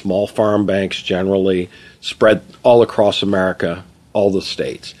 These were small farm banks generally, spread all across America, all the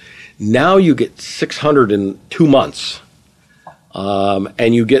states. Now you get 600 in 2 months,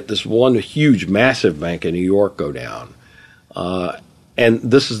 and you get this one huge, massive bank in New York go down. And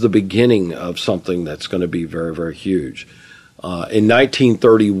this is the beginning of something that's going to be very, very huge. In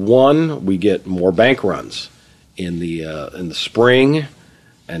 1931, we get more bank runs in the spring,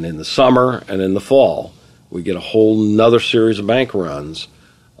 and in the summer, and in the fall. We get a whole nother series of bank runs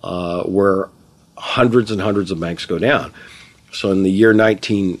where hundreds and hundreds of banks go down. So in the year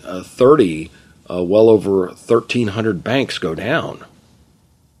 1930, well over 1,300 banks go down.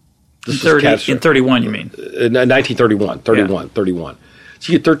 In 31, you mean? 1931, 31.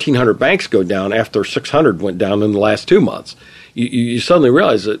 So you get 1,300 banks go down after 600 went down in the last 2 months. You suddenly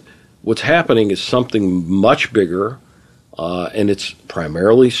realize that what's happening is something much bigger, and it's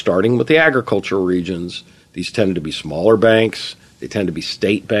primarily starting with the agricultural regions. These tend to be smaller banks. They tend to be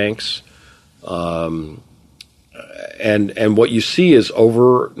state banks. And what you see is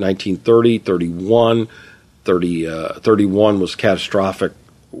over 1930, 31, 31 was catastrophic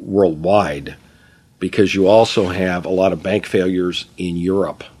worldwide because you also have a lot of bank failures in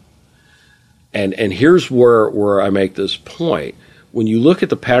Europe. And here's where I make this point. When you look at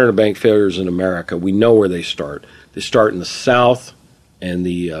the pattern of bank failures in America, we know where they start. They start in the South and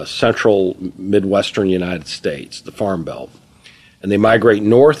the central Midwestern United States, the Farm Belt. And they migrate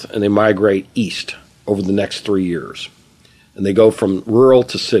north and they migrate east over the next 3 years. And they go from rural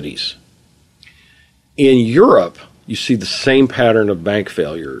to cities. In Europe, you see the same pattern of bank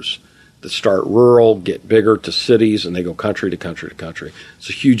failures that start rural, get bigger to cities, and they go country to country to country. It's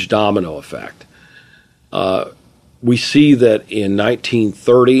a huge domino effect. We see that in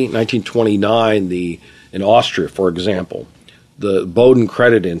 1930, 1929, in Austria, for example, the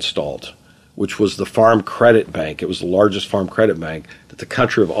Bodenkreditsanstalt, which was the farm credit bank, it was the largest farm credit bank, that the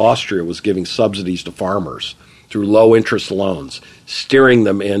country of Austria was giving subsidies to farmers through low-interest loans, steering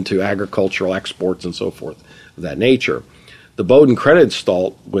them into agricultural exports and so forth of that nature. The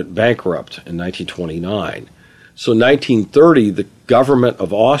Bodenkreditsanstalt went bankrupt in 1929. So in 1930, the government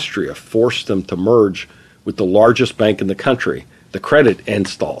of Austria forced them to merge with the largest bank in the country, the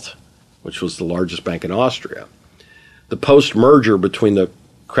Kreditanstalt, which was the largest bank in Austria. The post-merger between the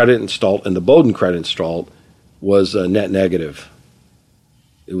Kreditanstalt and the Bodenkreditsanstalt was net negative.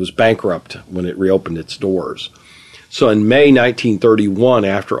 It was bankrupt when it reopened its doors. So in May 1931,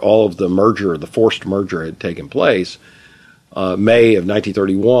 after all of the merger, the forced merger had taken place, May of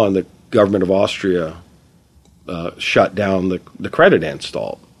 1931, the government of Austria shut down the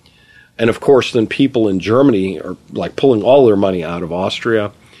Kreditanstalt. And of course, then people in Germany are like pulling all their money out of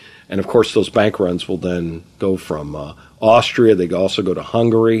Austria. And of course, those bank runs will then go from Austria. They also go to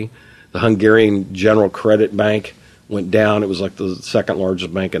Hungary. The Hungarian General Credit Bank went down. It was like the second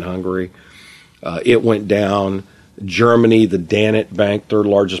largest bank in Hungary. It went down. Germany, the Danit Bank, third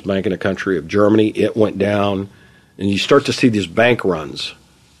largest bank in the country of Germany, it went down. And you start to see these bank runs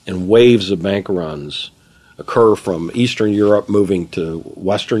and waves of bank runs occur from Eastern Europe moving to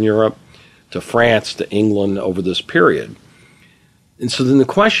Western Europe, to France, to England over this period. And so then the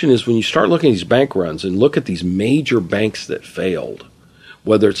question is, when you start looking at these bank runs and look at these major banks that failed,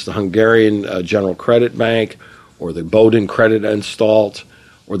 whether it's the Hungarian General Credit Bank or the Bodenkreditsanstalt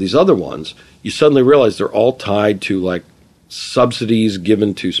or these other ones, you suddenly realize they're all tied to like subsidies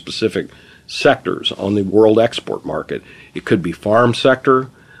given to specific sectors on the world export market. It could be farm sector,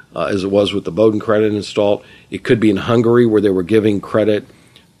 as it was with the Bodenkreditsanstalt. It could be in Hungary where they were giving credit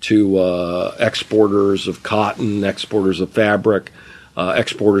to exporters of cotton, exporters of fabric,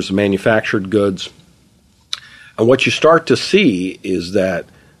 exporters of manufactured goods. And what you start to see is that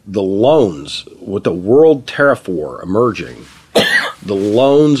the loans, with the world tariff war emerging, the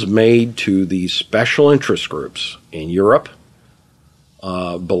loans made to these special interest groups in Europe,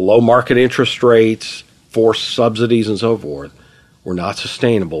 below market interest rates, forced subsidies and so forth, were not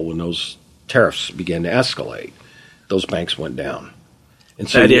sustainable when those tariffs began to escalate. Those banks went down. And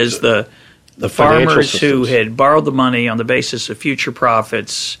so that is the farmers who had borrowed the money on the basis of future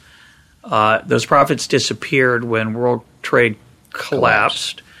profits. Those profits disappeared when world trade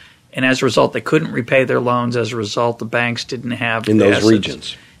collapsed. And as a result, they couldn't repay their loans. As a result, the banks didn't have in those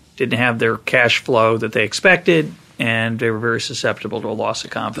regions, didn't have their cash flow that they expected, and they were very susceptible to a loss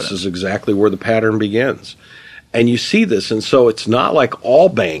of confidence. This is exactly where the pattern begins. And you see this, and so it's not like all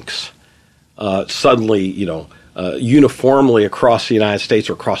banks suddenly, uniformly across the United States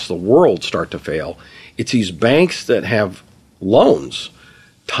or across the world start to fail. It's these banks that have loans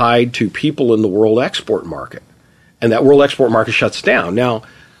tied to people in the world export market, and that world export market shuts down. Now,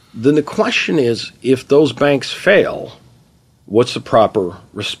 then the question is, if those banks fail, what's the proper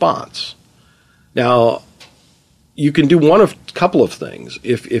response? Now, you can do one of a couple of things.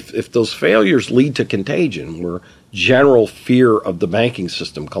 If those failures lead to contagion, where general fear of the banking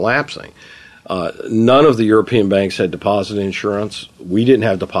system collapsing, none of the European banks had deposit insurance. We didn't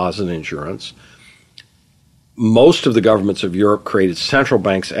have deposit insurance. Most of the governments of Europe created central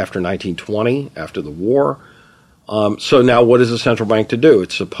banks after 1920, after the war. So now what is a central bank to do?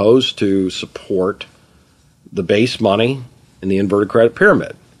 It's supposed to support the base money in the inverted credit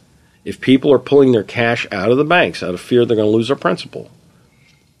pyramid. If people are pulling their cash out of the banks out of fear they're going to lose their principal,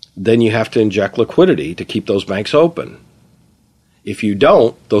 then you have to inject liquidity to keep those banks open. If you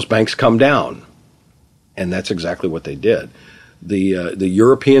don't, those banks come down. And that's exactly what they did. The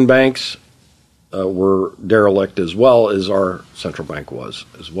European banks were derelict as well as our central bank was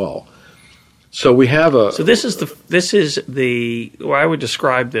as well. So we have this is the way I would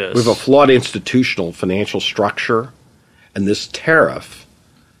describe this. We have a flawed institutional financial structure, and this tariff,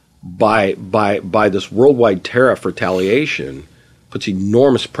 by this worldwide tariff retaliation, puts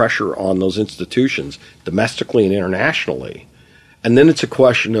enormous pressure on those institutions, domestically and internationally. And then it's a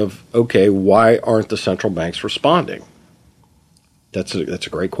question of, okay, why aren't the central banks responding? That's a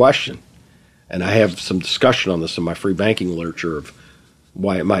great question. And I have some discussion on this in my free banking literature of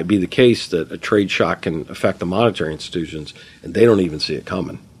why it might be the case that a trade shock can affect the monetary institutions, and they don't even see it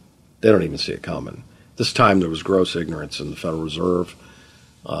coming. They don't even see it coming. This time there was gross ignorance in the Federal Reserve.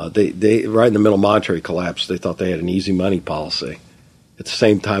 They right in the middle of monetary collapse, they thought they had an easy money policy. At the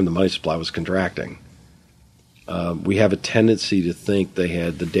same time, the money supply was contracting. We have a tendency to think they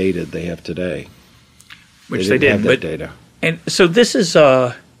had the data they have today. Which they didn't. Have that data. And so this is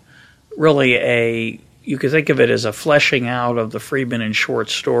really you could think of it as a fleshing out of the Friedman and Short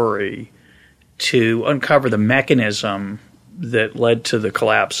story to uncover the mechanism that led to the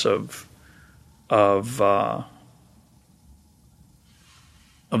collapse of the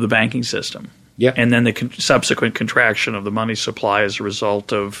banking system. Yeah. And then the subsequent contraction of the money supply as a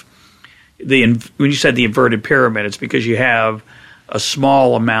result of when you said the inverted pyramid, it's because you have a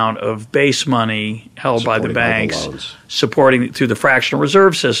small amount of base money held by the banks supporting through the fractional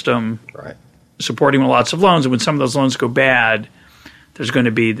reserve system, right, supporting lots of loans. And when some of those loans go bad, there's going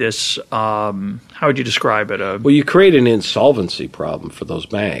to be this, how would you describe it? Well, you create an insolvency problem for those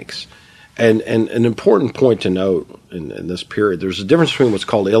banks. And an important point to note in this period, there's a difference between what's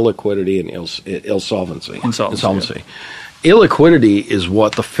called illiquidity and insolvency. Insolvency. Yeah. Illiquidity is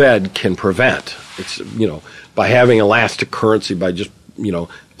what the Fed can prevent. It's, by having elastic currency, by just,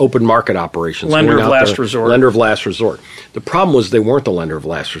 open market operations. Lender of last resort. Lender of last resort. The problem was they weren't the lender of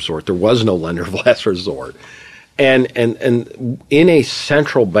last resort. There was no lender of last resort. And in a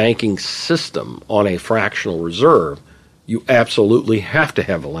central banking system on a fractional reserve, you absolutely have to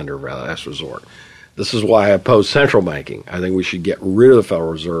have a lender of last resort. This is why I oppose central banking. I think we should get rid of the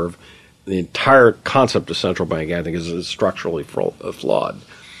Federal Reserve. The entire concept of central banking, I think, is structurally flawed.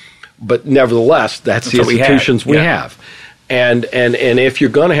 But nevertheless, that's the institutions we have. And if you're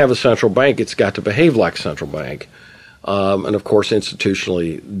going to have a central bank, it's got to behave like a central bank. And of course,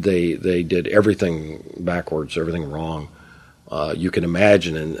 institutionally, they did everything backwards, everything wrong. You can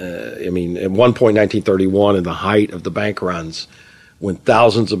imagine, at one point in 1931, in the height of the bank runs, when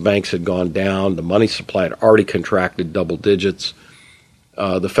thousands of banks had gone down, the money supply had already contracted double digits,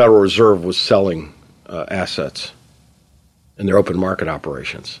 the Federal Reserve was selling assets in their open market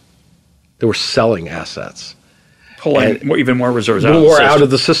operations. They were selling assets. Pulling even more reserves out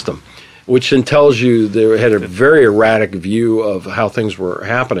of the system, which then tells you they had a very erratic view of how things were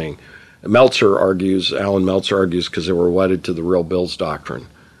happening. Alan Meltzer argues, because they were wedded to the real bills doctrine.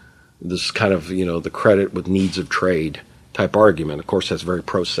 This kind of, the credit with needs of trade type argument. Of course, that's very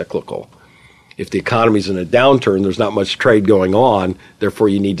pro-cyclical. If the economy's in a downturn, there's not much trade going on, therefore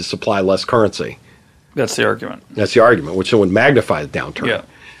you need to supply less currency. That's the argument. That's the argument, which would magnify the downturn. Yeah.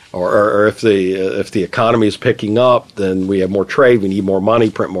 Or if the economy is picking up, then we have more trade, we need more money,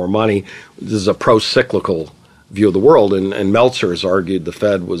 print more money. This is a pro-cyclical view of the world, and Meltzer has argued the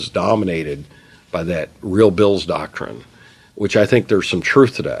Fed was dominated by that real bills doctrine, which I think there's some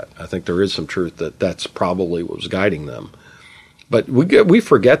truth to that. I think there is some truth that that's probably what was guiding them. But we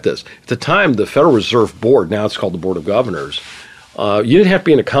forget this. At the time, the Federal Reserve Board, now it's called the Board of Governors, you didn't have to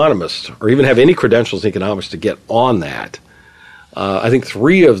be an economist or even have any credentials in economics to get on that. I think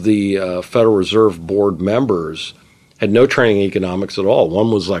 3 of the Federal Reserve Board members had no training in economics at all.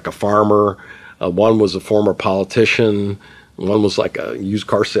 One was like a farmer, one was a former politician, one was like a used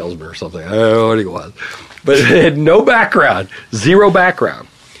car salesman or something. I don't know what he was. But it had no background, zero background.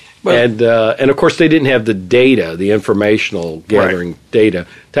 And of course, they didn't have the data, the informational gathering data,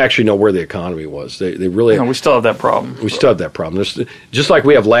 to actually know where the economy was. They really we still have that problem. We still have that problem. Just like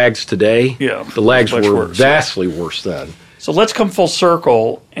we have lags today, the lags were vastly worse then. So let's come full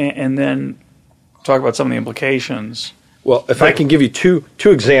circle and then talk about some of the implications. Well, if I can give you two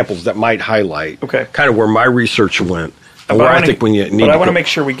examples that might highlight kind of where my research went and where I think we need to go. But I want to make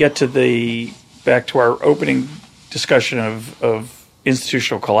sure we get to back to our opening discussion of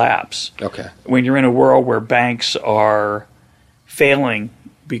institutional collapse. Okay. When you're in a world where banks are failing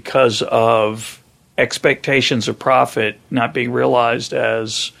because of expectations of profit not being realized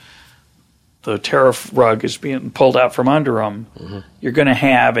as the tariff rug is being pulled out from under them, you're going to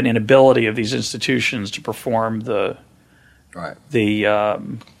have an inability of these institutions to perform the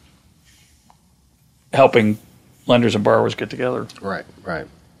helping lenders and borrowers get together. Right.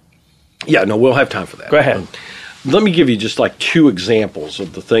 Yeah, no, we'll have time for that. Go ahead. Let me give you just like 2 examples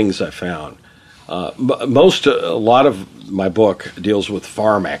of the things I found. A lot of my book deals with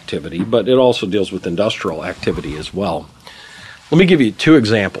farm activity, but it also deals with industrial activity as well. Let me give you 2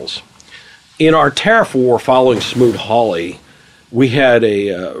 examples. In our tariff war following Smoot-Hawley, we had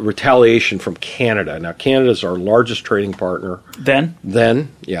a retaliation from Canada. Now, Canada's our largest trading partner.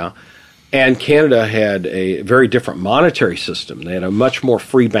 Then, yeah. And Canada had a very different monetary system. They had a much more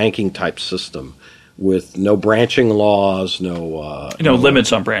free banking type system with no branching laws, no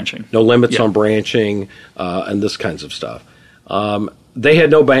limits on branching. No limits on branching, and this kinds of stuff. They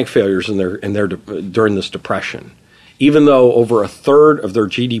had no bank failures during this depression, even though over a third of their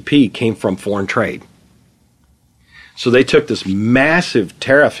GDP came from foreign trade. So they took this massive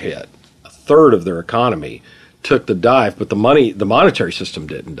tariff hit. A third of their economy took the dive, but the monetary system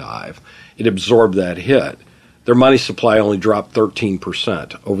didn't dive. It absorbed that hit. Their money supply only dropped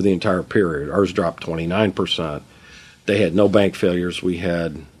 13% over the entire period. Ours dropped 29%. They had no bank failures. We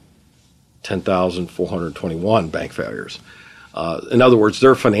had 10,421 bank failures. In other words,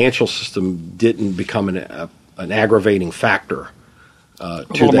 their financial system didn't become an aggravating factor to that system.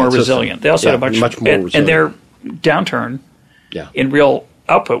 A little more resilient. They also had much more resilient. And their downturn in real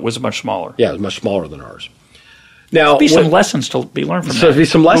output was much smaller. Yeah, it was much smaller than ours. Now, there'll be some lessons to be learned from that. So there'll be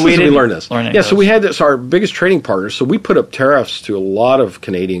some lessons to be learned this. So we had this, our biggest trading partner, so we put up tariffs to a lot of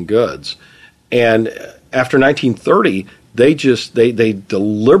Canadian goods. And after 1930, they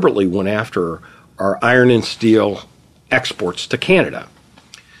deliberately went after our iron and steel exports to Canada.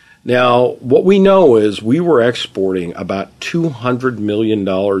 Now, what we know is we were exporting about $200 million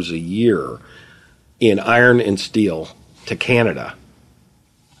a year in iron and steel to Canada.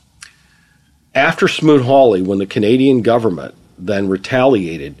 After Smoot-Hawley, when the Canadian government then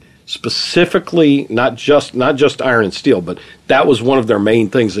retaliated, specifically not just iron and steel, but that was one of their main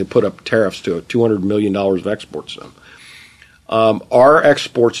things they put up tariffs to, $200 million of exports to them. Our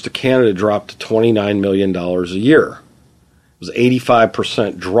exports to Canada dropped to $29 million a year. It was an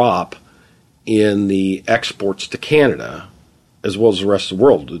 85% drop in the exports to Canada, as well as the rest of the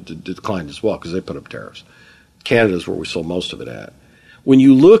world. It declined as well because they put up tariffs. Canada is where we sold most of it at. When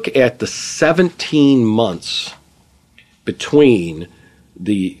you look at the 17 months between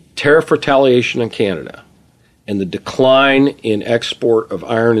the tariff retaliation in Canada and the decline in export of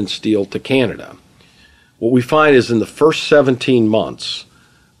iron and steel to Canada, what we find is in the first 17 months,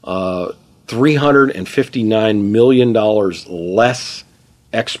 $359 million less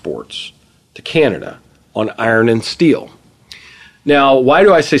exports to Canada on iron and steel. Now, why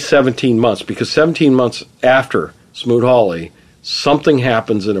do I say 17 months? Because 17 months after Smoot-Hawley, something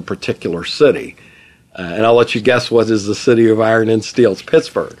happens in a particular city. And I'll let you guess what is the city of iron and steel. It's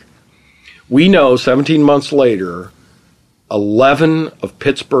Pittsburgh. We know 17 months later, 11 of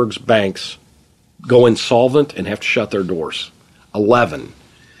Pittsburgh's banks go insolvent and have to shut their doors. 11.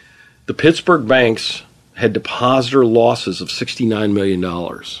 The Pittsburgh banks had depositor losses of $69 million.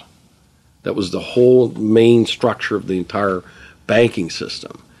 That was the whole main structure of the entire banking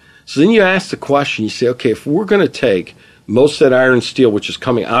system. So then you ask the question, you say, okay, if we're going to take most of that iron and steel, which is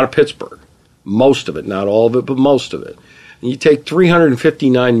coming out of Pittsburgh, most of it, not all of it, but most of it, and you take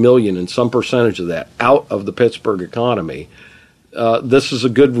 $359 million and some percentage of that out of the Pittsburgh economy, this is a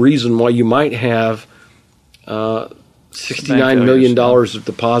good reason why you might have $69 million of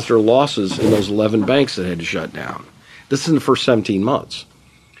depositor losses in those 11 banks that had to shut down. This is in the first 17 months.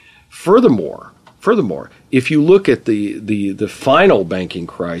 Furthermore, if you look at the final banking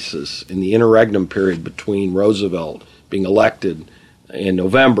crisis in the interregnum period between Roosevelt being elected in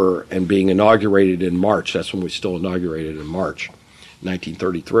November and being inaugurated in March, that's when we still inaugurated in March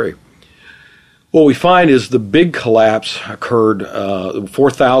 1933. What we find is the big collapse occurred,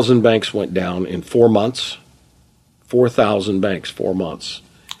 4,000 banks went down in 4 months. 4,000 banks, 4 months.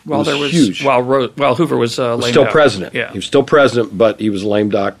 While huge. While Hoover was lame still duck. President. Yeah. He was still president, but he was lame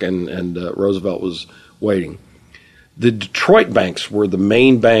duck, and Roosevelt was waiting. The Detroit banks were the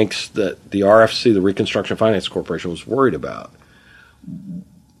main banks that the RFC, the Reconstruction Finance Corporation, was worried about.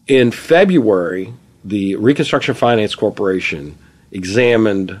 In February, the Reconstruction Finance Corporation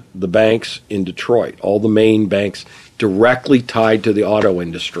examined the banks in Detroit, all the main banks directly tied to the auto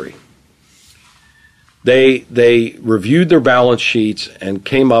industry. They reviewed their balance sheets and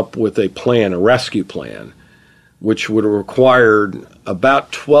came up with a plan, a rescue plan, which would have required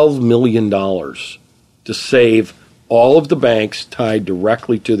about $12 million to save all of the banks tied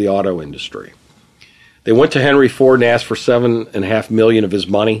directly to the auto industry. They went to Henry Ford and asked for $7.5 million of his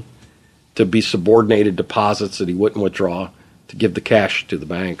money to be subordinated deposits that he wouldn't withdraw, to give the cash to the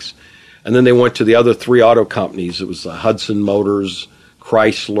banks. And then they went to the other 3 auto companies. It was Hudson Motors,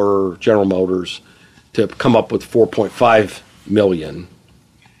 Chrysler, General Motors, to come up with $4.5 million.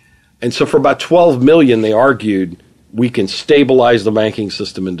 And so for about $12 million, they argued we can stabilize the banking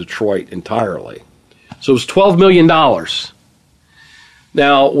system in Detroit entirely. So it was $12 million.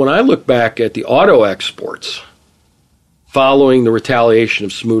 Now, when I look back at the auto exports following the retaliation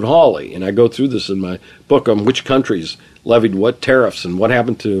of Smoot-Hawley. And I go through this in my book on which countries levied what tariffs and what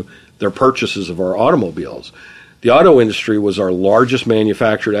happened to their purchases of our automobiles. The auto industry was our largest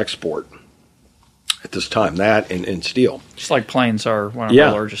manufactured export at this time, that and steel. Just like planes are one of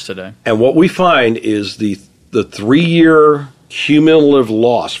our largest today. And what we find is the 3-year cumulative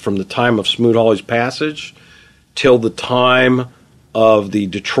loss from the time of Smoot-Hawley's passage till the time of the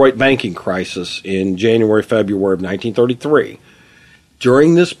Detroit banking crisis in January, February of 1933.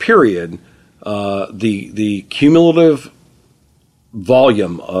 During this period, the cumulative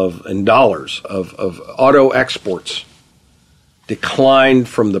volume in dollars of auto exports declined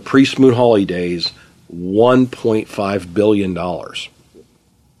from the pre-Smoot-Hawley days $1.5 billion.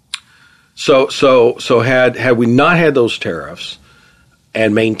 So had we not had those tariffs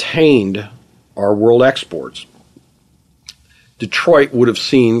and maintained our world exports, Detroit would have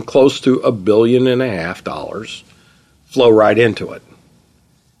seen close to $1.5 billion flow right into it.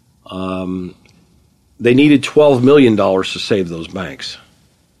 They needed $12 million to save those banks.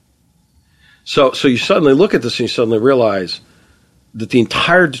 So you suddenly look at this and you suddenly realize that the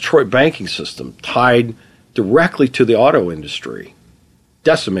entire Detroit banking system, tied directly to the auto industry,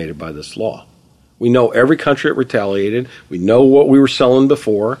 decimated by this law. We know every country it retaliated. We know what we were selling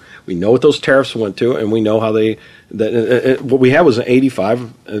before. We know what those tariffs went to, and we know how what we had was another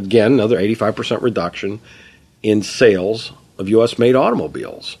 85% reduction in sales of U.S.-made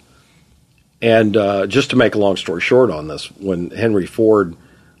automobiles. And just to make a long story short on this, when Henry Ford,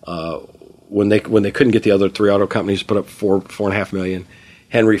 when they couldn't get the other 3 auto companies to put up $4.5 million,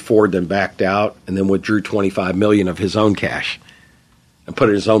 Henry Ford then backed out and then withdrew $25 million of his own cash and put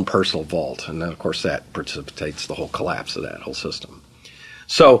it in his own personal vault. And then, of course, that precipitates the whole collapse of that whole system.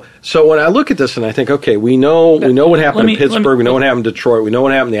 So when I look at this and I think, okay, we know what happened in Pittsburgh, we know what happened in Detroit, we know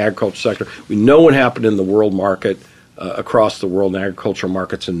what happened in the agriculture sector, we know what happened in the world market, across the world, in agricultural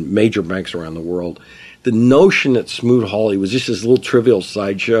markets and major banks around the world. The notion that Smoot-Hawley was just this little trivial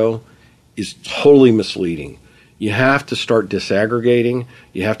sideshow is totally misleading. You have to start disaggregating.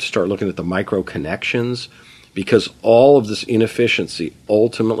 You have to start looking at the micro connections, because all of this inefficiency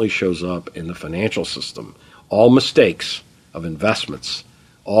ultimately shows up in the financial system. All mistakes of investments,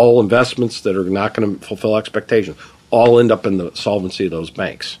 all investments that are not going to fulfill expectations, all end up in the solvency of those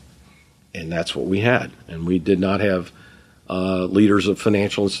banks. And that's what we had. And we did not have leaders of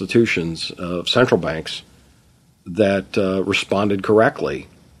financial institutions, central banks, that responded correctly,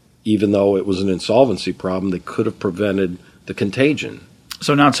 even though it was an insolvency problem that could have prevented the contagion.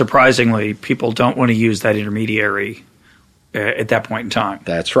 So not surprisingly, people don't want to use that intermediary at that point in time.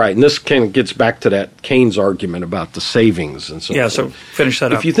 That's right. And this kind of gets back to that Keynes argument about the savings and so forth. Yeah, so finish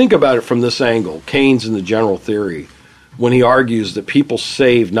that up. If you think about it from this angle, Keynes in the general theory, when he argues that people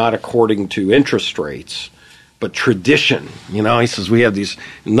save not according to interest rates, but tradition. He says we have these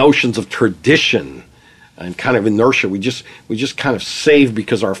notions of tradition and kind of inertia. We just kind of save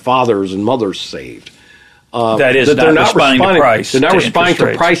because our fathers and mothers saved. That is, they're not responding to price. They're not responding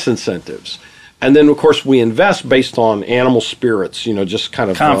to price incentives. And then, of course, we invest based on animal spirits, just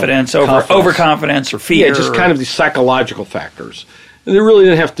kind of confidence, overconfidence or fear. Yeah, just kind of these psychological factors. And they really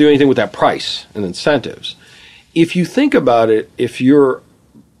didn't have to do anything with that price and incentives. If you think about it, if you're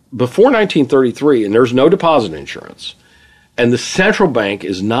before 1933 and there's no deposit insurance, and the central bank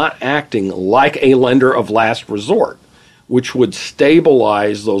is not acting like a lender of last resort, which would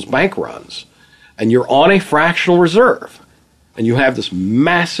stabilize those bank runs, and you're on a fractional reserve, and you have this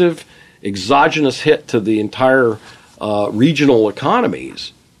massive exogenous hit to the entire regional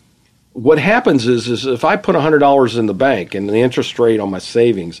economies, what happens is if I put $100 in the bank and the interest rate on my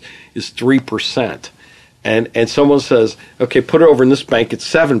savings is 3%, and someone says, okay, put it over in this bank, it's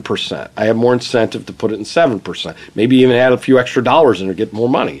 7%. I have more incentive to put it in 7%. Maybe even add a few extra dollars in or get more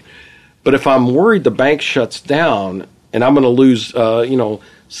money. But if I'm worried the bank shuts down and I'm going to lose,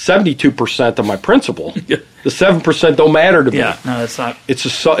 72% of my principal, the 7% don't matter to me. Yeah, no, it's not.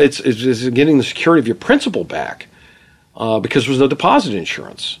 It's getting the security of your principal back because there's no deposit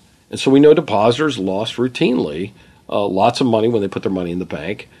insurance. And so we know depositors lost routinely lots of money when they put their money in the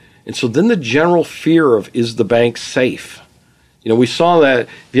bank. And so then the general fear of, is the bank safe? We saw that.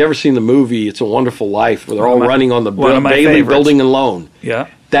 Have you ever seen the movie It's a Wonderful Life, where they're all running on the Bailey Building and Loan? Yeah.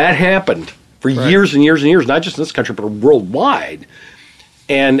 That happened for years and years and years, not just in this country, but worldwide.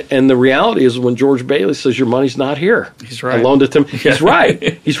 And the reality is when George Bailey says your money's not here. He's right. I loaned it to him. He's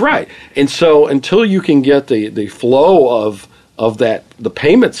right. He's right. And so until you can get the flow of the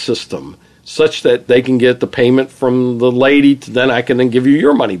payment system such that they can get the payment from the lady to then I can then give you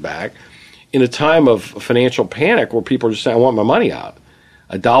your money back, in a time of financial panic where people are just saying, I want my money out.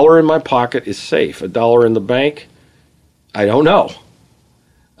 $1 in my pocket is safe. $1 in the bank, I don't know.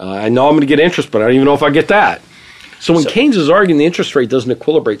 I know I'm going to get interest, but I don't even know if I get that. So when Keynes is arguing the interest rate doesn't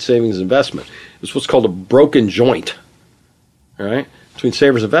equilibrate savings and investment, it's what's called a broken joint, all right, between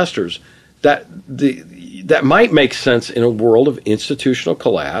savers and investors. That might make sense in a world of institutional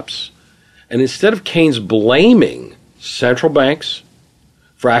collapse. And instead of Keynes blaming central banks,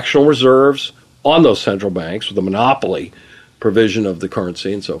 fractional reserves on those central banks with a monopoly provision of the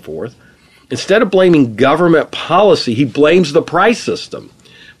currency and so forth, instead of blaming government policy, he blames the price system.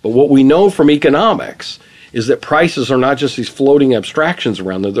 But what we know from economics is that prices are not just these floating abstractions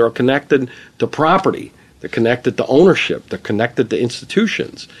around there. They're connected to property. They're connected to ownership. They're connected to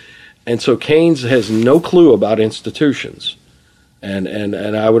institutions. And so Keynes has no clue about institutions. And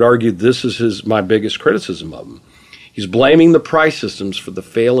I would argue this is my biggest criticism of him. He's blaming the price systems for the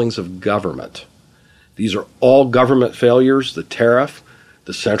failings of government. These are all government failures, the tariff,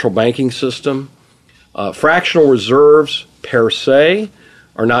 the central banking system. Fractional reserves per se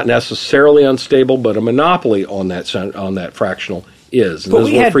are not necessarily unstable, but a monopoly on that fractional is. And this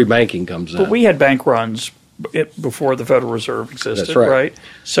is where free banking comes in. But we had bank runs before the Federal Reserve existed, That's right?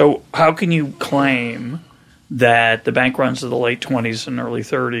 So how can you claim that the bank runs of the late 20s and early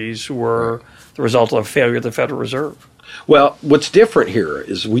 30s were the result of a failure of the Federal Reserve? Well, what's different here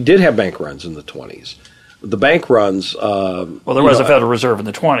is we did have bank runs in the 20s. The bank runs... there was a Federal Reserve in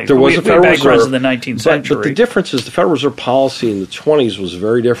the 20s. There was a Federal Reserve. Bank runs in the 19th century. But the difference is the Federal Reserve policy in the 20s was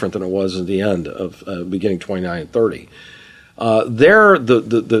very different than it was in the end of beginning 29 and 30. There,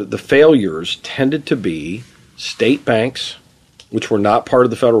 the failures tended to be state banks, which were not part of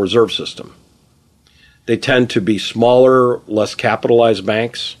the Federal Reserve System. They tend to be smaller, less capitalized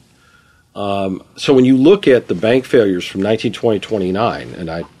banks. So when you look at the bank failures from 1920 to 29, and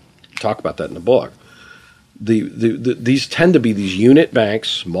I talk about that in the book, these tend to be these unit banks,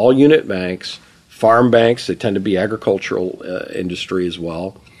 small unit banks, farm banks. They tend to be agricultural industry as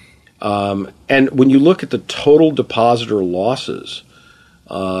well. And when you look at the total depositor losses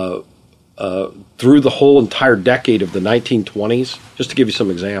through the whole entire decade of the 1920s, just to give you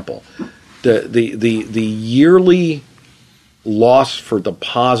some example, the yearly loss for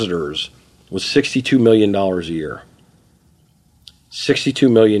depositors was $62 million a year.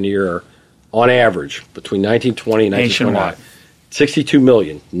 $62 million a year on average between 1920 and 1929. Nationwide. $62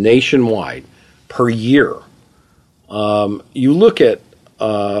 million nationwide per year. You look at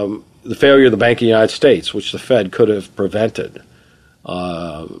the failure of the Bank of the United States, which the Fed could have prevented.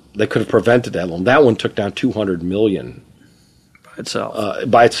 They could have prevented that loan. That one took down $200 million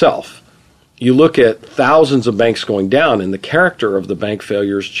by itself. You look at thousands of banks going down, and the character of the bank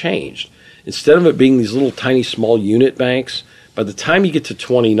failures changed. Instead of it being these little tiny small unit banks, by the time you get to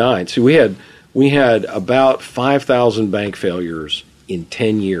 29, see, we had about 5,000 bank failures in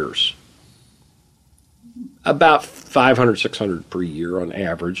 10 years. About 500, 600 per year on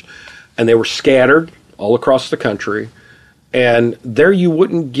average. And they were scattered all across the country. And there you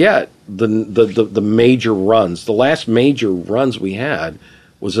wouldn't get the major runs. The last major runs we had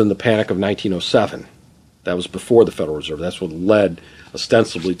was in the panic of 1907. That was before the Federal Reserve. That's what led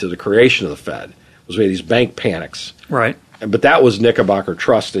ostensibly to the creation of the Fed, was we had these bank panics. Right. But that was Knickerbocker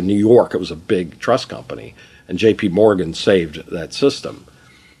Trust in New York. It was a big trust company. And J.P. Morgan saved that system.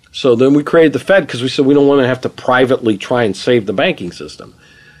 So then we created the Fed because we said we don't want to have to privately try and save the banking system.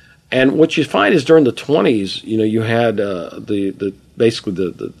 And what you find is during the 20s, you had basically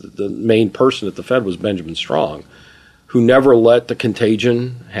the main person at the Fed was Benjamin Strong, who never let the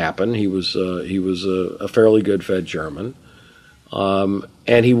contagion happen. He was a fairly good Fed chairman,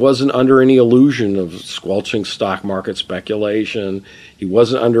 and he wasn't under any illusion of squelching stock market speculation. He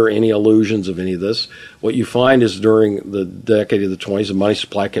wasn't under any illusions of any of this. What you find is during the decade of the 20s, the money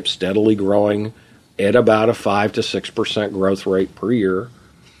supply kept steadily growing at about a 5 to 6% growth rate per year.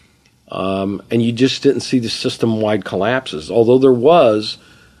 And you just didn't see the system-wide collapses, although there was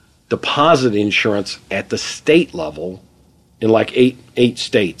deposit insurance at the state level in like eight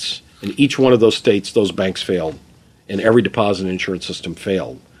states. In each one of those states, those banks failed, and every deposit insurance system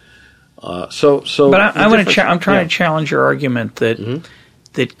failed. But I'm trying to challenge your argument that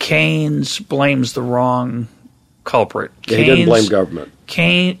that Keynes blames the wrong culprit. Yeah, he didn't blame government.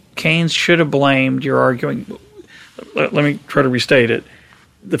 Keynes should have blamed. You're arguing. Let me try to restate it.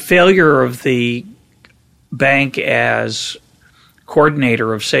 The failure of the bank as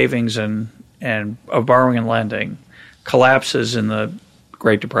coordinator of savings and of borrowing and lending collapses in the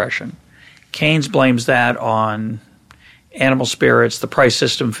Great Depression. Keynes blames that on animal spirits, the price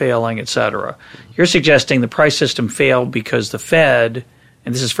system failing, etc. You're suggesting the price system failed because the Fed,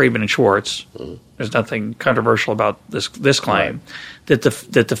 and this is Friedman and Schwartz, there's nothing controversial about this claim, that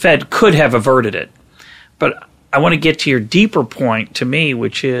the Fed could have averted it. But I want to get to your deeper point to me,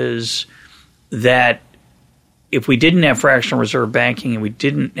 which is that if we didn't have fractional reserve banking and we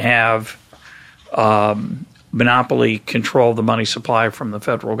didn't have monopoly control of the money supply from the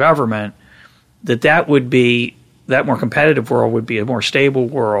federal government, that more competitive world would be a more stable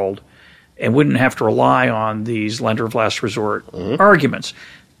world and wouldn't have to rely on these lender of last resort arguments.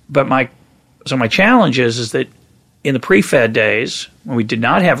 But my challenge is that in the pre-Fed days, when we did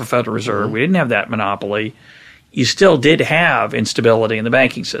not have a Federal Reserve, we didn't have that monopoly, you still did have instability in the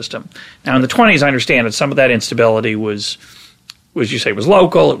banking system. Now, in the 20s, I understand that some of that instability was you say, was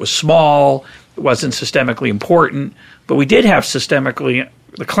local, it was small, it wasn't systemically important, but we did have systemically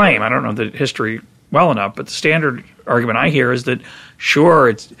the claim. I don't know the history well enough, but the standard argument I hear is that, sure,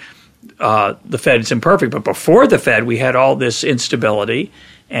 it's the Fed is imperfect, but before the Fed, we had all this instability,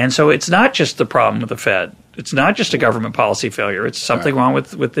 and so it's not just the problem with the Fed. It's not just a government policy failure. It's something wrong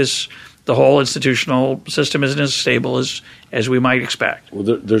with this. The whole institutional system isn't as stable as we might expect.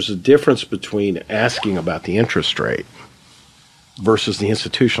 Well, there's a difference between asking about the interest rate versus the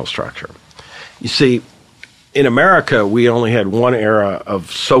institutional structure. You see, in America, we only had one era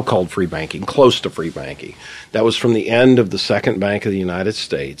of so-called free banking, close to free banking. That was from the end of the Second Bank of the United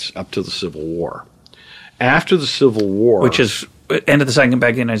States up to the Civil War. After the Civil War... Which is... End of the Second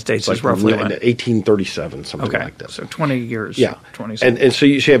Bank of the United States is roughly when? 1837, something like that. So 20 years. Yeah. 20 and so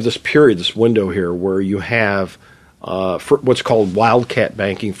you have this period, this window here, where you have what's called wildcat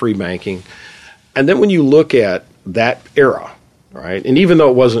banking, free banking. And then when you look at that era, right, and even though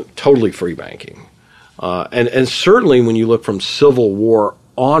it wasn't totally free banking, and certainly when you look from Civil War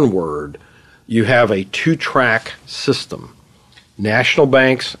onward, you have a two-track system. National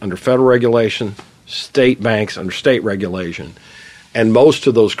banks under federal regulation, state banks under state regulation. And most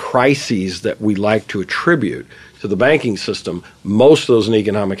of those crises that we like to attribute to the banking system, most of those in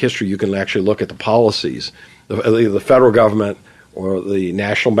economic history, you can actually look at the policies the federal government or the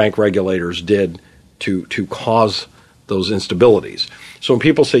national bank regulators did to cause those instabilities. So when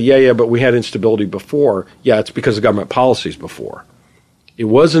people say, yeah, but we had instability before, yeah, it's because of government policies before. It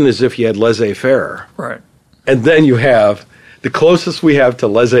wasn't as if you had laissez-faire. Right. And then you have... The closest we have to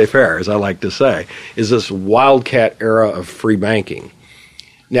laissez-faire, as I like to say, is this wildcat era of free banking.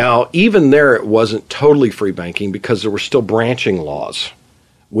 Now, even there, it wasn't totally free banking because there were still branching laws,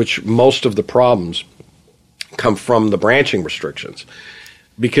 which most of the problems come from the branching restrictions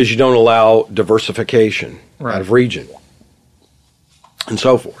because you don't allow diversification out of region and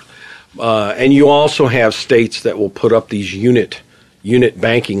so forth. And you also have states that will put up these unit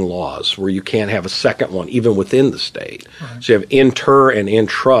banking laws where you can't have a second one even within the state. Right. So you have inter and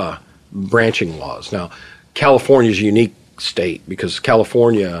intra branching laws. Now, California is a unique state because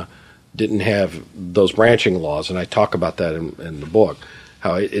California didn't have those branching laws, and I talk about that in the book,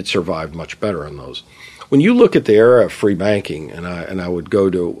 how it survived much better in those. When you look at the era of free banking, and I would go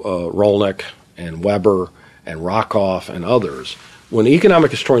to Rolnick and Weber and Rockoff and others, when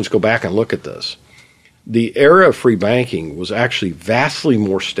economic historians go back and look at this, the era of free banking was actually vastly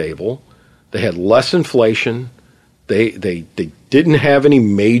more stable. They had less inflation. They didn't have any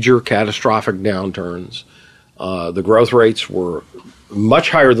major catastrophic downturns. The growth rates were much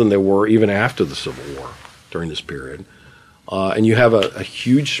higher than they were even after the Civil War during this period. And you have a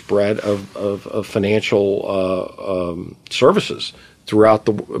huge spread of financial services throughout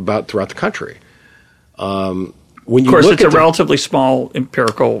the country. Of course, it's a relatively small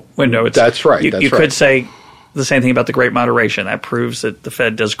empirical window. That's right. You could say the same thing about the Great Moderation. That proves that the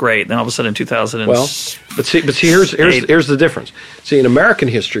Fed does great. Then all of a sudden in 2000, but see, here's the difference. See, in American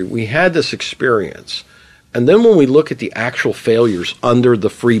history, we had this experience, and then when we look at the actual failures under the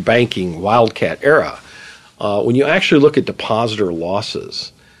free banking wildcat era, when you actually look at depositor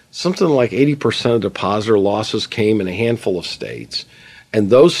losses, something like 80% of depositor losses came in a handful of states, and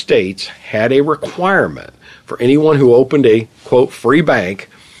those states had a requirement for anyone who opened a, quote, free bank,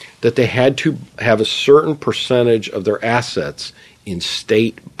 that they had to have a certain percentage of their assets in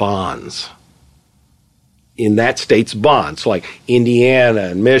state bonds. In that state's bonds, like Indiana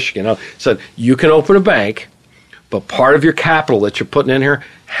and Michigan, said you can open a bank, but part of your capital that you're putting in here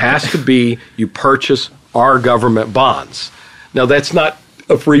has to be you purchase our government bonds. Now, that's not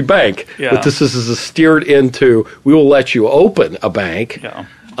a free bank, but this is steered into we will let you open a bank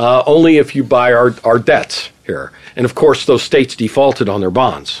only if you buy our debts here. And, of course, those states defaulted on their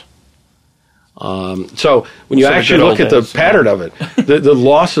bonds. So when you actually look at the pattern of it, the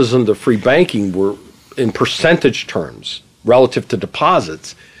losses in the free banking were, in percentage terms, relative to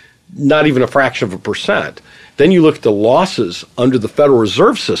deposits, not even a fraction of a percent. Then you look at the losses under the Federal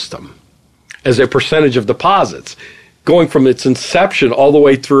Reserve System as a percentage of deposits. going from its inception all the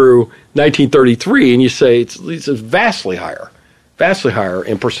way through 1933, and you say it's vastly higher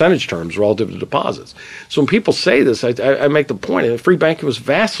in percentage terms relative to deposits. So when people say this, I make the point that free banking was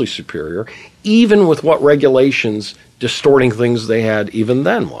vastly superior, even with what regulations distorting things they had even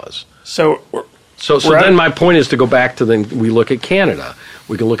then was. So then my point is to go back to then we look at Canada.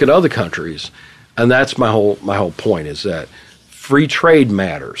 We can look at other countries, and that's my whole point is that free trade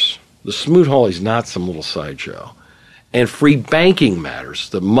matters. The Smoot-Hawley is not some little sideshow. And free banking matters.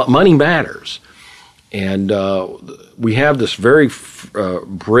 The money matters. And we have this very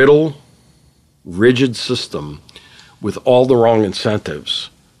brittle, rigid system with all the wrong incentives,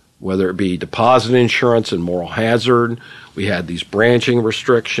 whether it be deposit insurance and moral hazard. We had these branching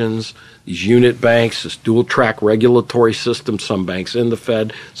restrictions, these unit banks, this dual-track regulatory system, some banks in the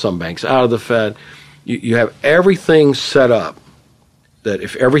Fed, some banks out of the Fed. You have everything set up that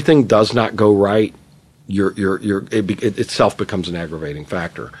if everything does not go right, it itself becomes an aggravating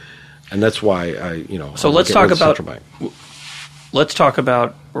factor. And that's why So let's talk about.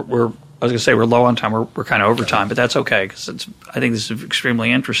 I was going to say we're low on time. We're kind of over time, but that's okay because I think this is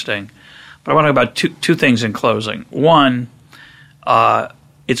extremely interesting. But I want to talk about two things in closing. One,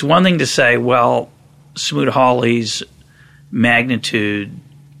 it's one thing to say, well, Smoot-Hawley's magnitude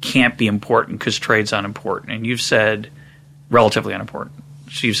can't be important because trade's unimportant, and you've said relatively unimportant.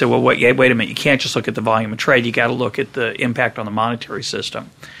 So you said, well, wait a minute, you can't just look at the volume of trade. You got to look at the impact on the monetary system.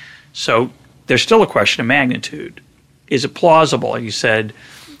 So there's still a question of magnitude. Is it plausible? You said,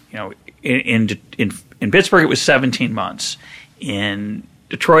 in Pittsburgh it was 17 months. In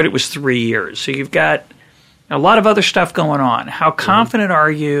Detroit it was 3 years. So you've got a lot of other stuff going on. How confident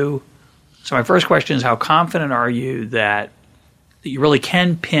are you? So my first question is, how confident are you that you really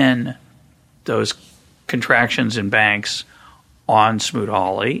can pin those contractions in banks on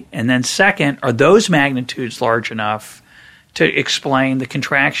Smoot-Hawley? And then second, are those magnitudes large enough to explain the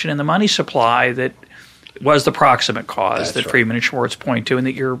contraction in the money supply that was the proximate cause that Friedman and Schwartz point to and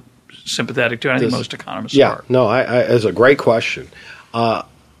that you're sympathetic to, and I think most economists are? No, it's a great question.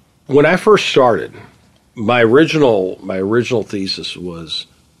 When I first started, my original thesis was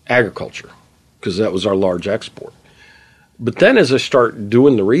agriculture because that was our large export. But then as I start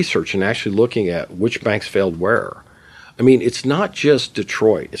doing the research and actually looking at which banks failed where, I mean, it's not just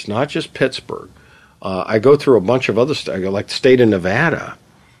Detroit. It's not just Pittsburgh. I go through a bunch of other states, like the state of Nevada.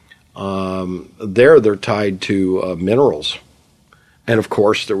 They're tied to minerals. And, of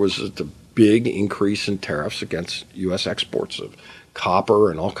course, there was the big increase in tariffs against U.S. exports of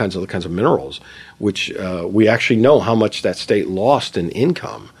copper and all kinds of other kinds of minerals, which we actually know how much that state lost in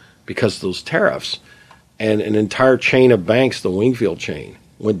income because of those tariffs. And an entire chain of banks, the Wingfield chain,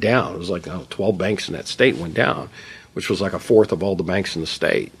 went down. It was like 12 banks in that state went down, which was like a fourth of all the banks in the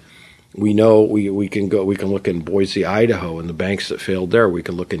state. We know we can look in Boise, Idaho, and the banks that failed there. We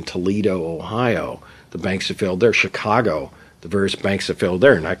can look in Toledo, Ohio, the banks that failed there. Chicago, the various banks that failed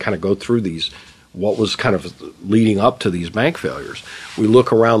there. And I kind of go through these, what was kind of leading up to these bank failures. We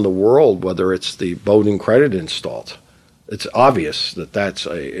look around the world, whether it's the Bowdoin Credit Installed. It's obvious that that's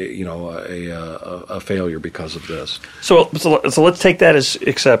a failure because of this. So let's take that as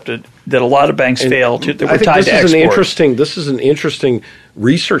accepted that a lot of banks failed that were tied to export. This is an interesting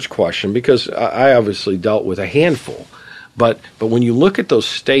research question because I obviously dealt with a handful, but when you look at those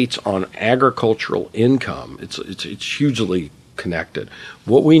states on agricultural income, it's hugely connected.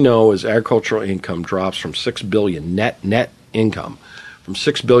 What we know is agricultural income drops from $6 billion net income from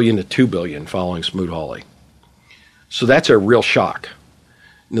 $6 billion to $2 billion following Smoot-Hawley. So that's a real shock.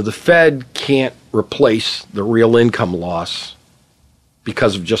 The Fed can't replace the real income loss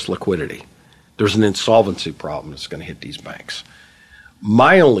because of just liquidity. There's an insolvency problem that's going to hit these banks.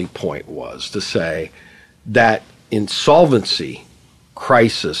 My only point was to say that insolvency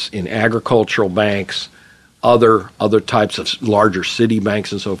crisis in agricultural banks, other types of larger city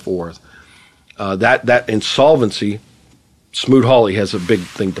banks and so forth, that insolvency, Smoot-Hawley has a big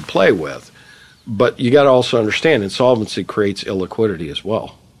thing to play with. But you got to also understand, insolvency creates illiquidity as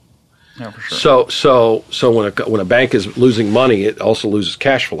well. Yeah, for sure. So when a bank is losing money, it also loses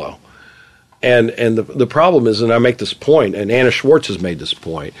cash flow. And the problem is, and I make this point, and Anna Schwartz has made this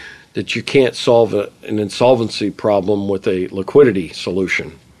point, that you can't solve an insolvency problem with a liquidity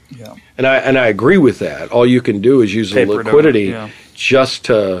solution. Yeah. And I agree with that. All you can do is use the liquidity just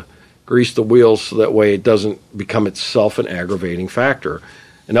to grease the wheels so that way it doesn't become itself an aggravating factor.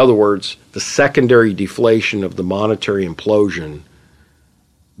 In other words, the secondary deflation of the monetary implosion,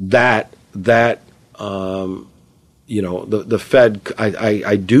 the Fed,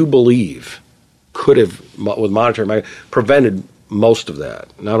 I do believe, could have, with monetary, prevented most of that.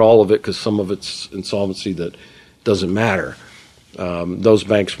 Not all of it, because some of it's insolvency that doesn't matter. Those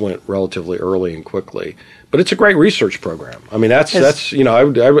banks went relatively early and quickly, but it's a great research program. I mean, that's I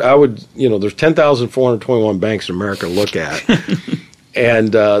would there's 10,421 banks in America to look at,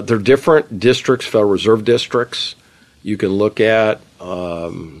 and they're different districts, Federal Reserve districts. You can look at.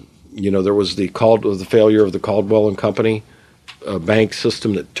 There was the failure of the Caldwell and Company bank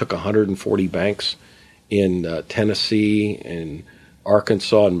system that took 140 banks in Tennessee and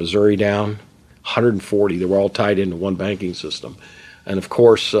Arkansas and Missouri down. 140. They were all tied into one banking system, and of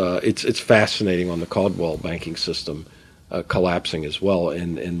course, it's fascinating on the Caldwell banking system collapsing as well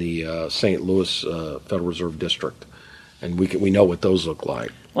in the St. Louis Federal Reserve District, and we know what those look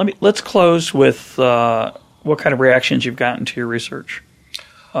like. Let's close with what kind of reactions you've gotten to your research.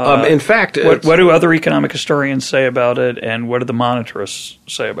 In fact, what do other economic historians say about it, and what do the monetarists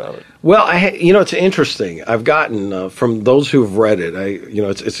say about it? Well, it's interesting. I've gotten from those who've read it.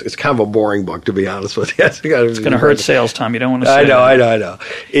 It's kind of a boring book, to be honest with you. It's going to hurt sales, Tom. You don't want to say I know.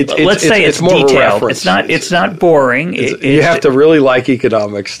 Let's say it's more detailed. It's not boring. You have to really like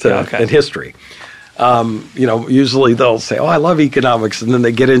economics and history. Usually they'll say, "Oh, I love economics," and then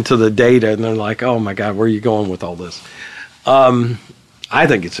they get into the data, and they're like, "Oh my God, where are you going with all this?" I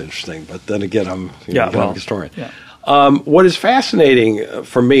think it's interesting, but then again, I'm an economic historian. Yeah. What is fascinating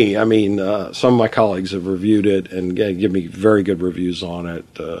for me, some of my colleagues have reviewed it and give me very good reviews on it.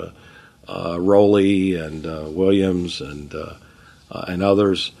 Rowley and Williams and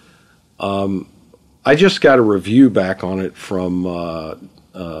others. I just got a review back on it from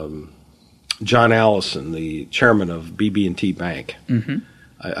John Allison, the chairman of BB&T Bank. Mm-hmm.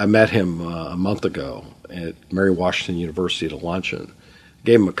 I met him a month ago at Mary Washington University at a luncheon.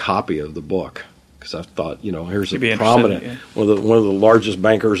 Gave him a copy of the book because I thought, here's a prominent one of the largest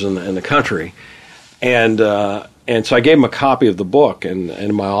bankers in the country, and so I gave him a copy of the book, and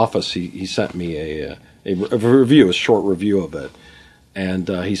in my office he sent me a short review of it, and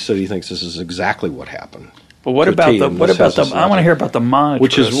he said he thinks this is exactly what happened. But what about the? I want to hear about the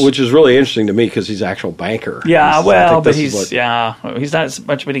monetarist, which is really interesting to me because he's an actual banker. Yeah, but he's not as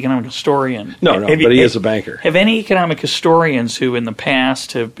much of an economic historian. No, but he is a banker. Have any economic historians who in the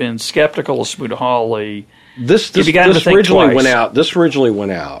past have been skeptical of Smoot-Hawley? This originally went out. This originally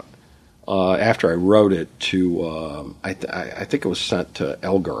went out after I wrote it to. I think it was sent to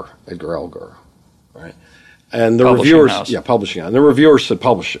Edgar Elgar, right? And the reviewers, publishing house. The reviewers said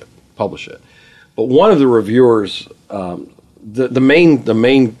publish it. But one of the reviewers, the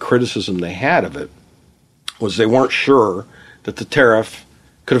main criticism they had of it was they weren't sure that the tariff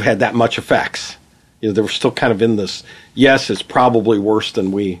could have had that much effects. They were still kind of in this, yes, it's probably worse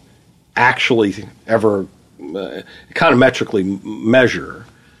than we actually ever econometrically measure.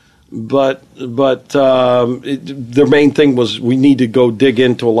 But their main thing was we need to go dig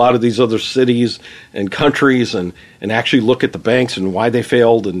into a lot of these other cities and countries and actually look at the banks and why they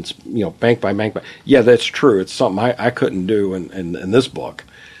failed and bank by bank. Yeah, that's true. It's something I couldn't do in this book.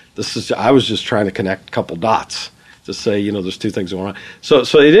 I was just trying to connect a couple dots to say there's two things going on. So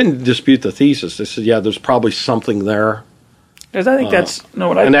they didn't dispute the thesis. They said there's probably something there. Because I think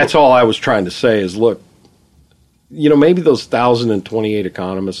that's all I was trying to say is look. Maybe those 1,028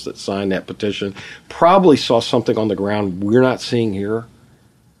 economists that signed that petition probably saw something on the ground we're not seeing here.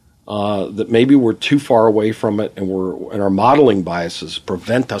 That maybe we're too far away from it, and our modeling biases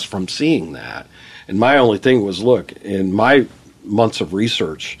prevent us from seeing that. And my only thing was, look, in my months of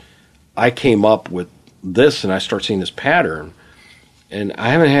research, I came up with this, and I start seeing this pattern, and I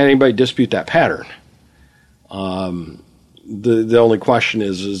haven't had anybody dispute that pattern. The only question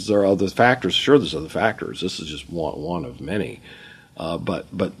is there other factors? Sure, there's other factors. This is just one of many. But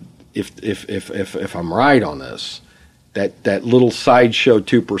if I'm right on this, that little sideshow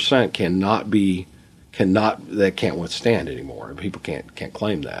 2% can't withstand anymore. People can't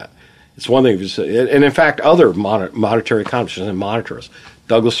claim that. It's one thing if you say, and in fact, other monetary economists and monetarists,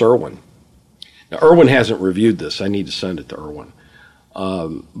 Douglas Irwin. Now, Irwin hasn't reviewed this. I need to send it to Irwin.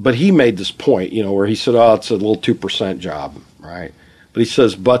 But he made this point, where he said, it's a little 2% job, right? But he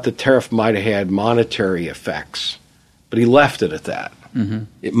says, but the tariff might have had monetary effects. But he left it at that. Mm-hmm.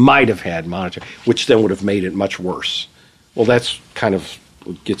 It might have had monetary, which then would have made it much worse. Well, that's kind of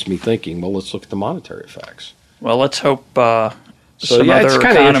what gets me thinking, let's look at the monetary effects. Well, let's hope some other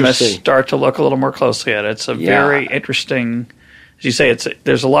economists start to look a little more closely at it. It's a very interesting... As you say,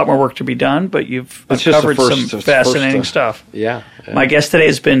 there's a lot more work to be done, but you've covered some fascinating stuff. Yeah. My guest today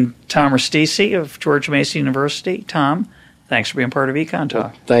has been Tom Ristisi of George Mason University. Tom, thanks for being part of Econ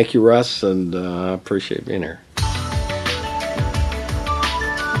Talk. Well, thank you, Russ, and I appreciate being here.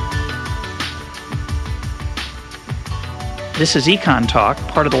 This is Econ Talk,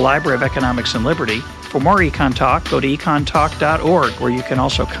 part of the Library of Economics and Liberty. For more Econ Talk, go to econtalk.org, where you can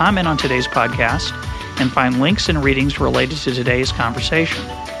also comment on today's podcast and find links and readings related to today's conversation.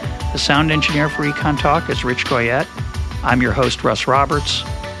 The sound engineer for Econ Talk is Rich Goyette. I'm your host, Russ Roberts.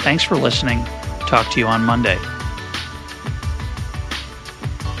 Thanks for listening. Talk to you on Monday.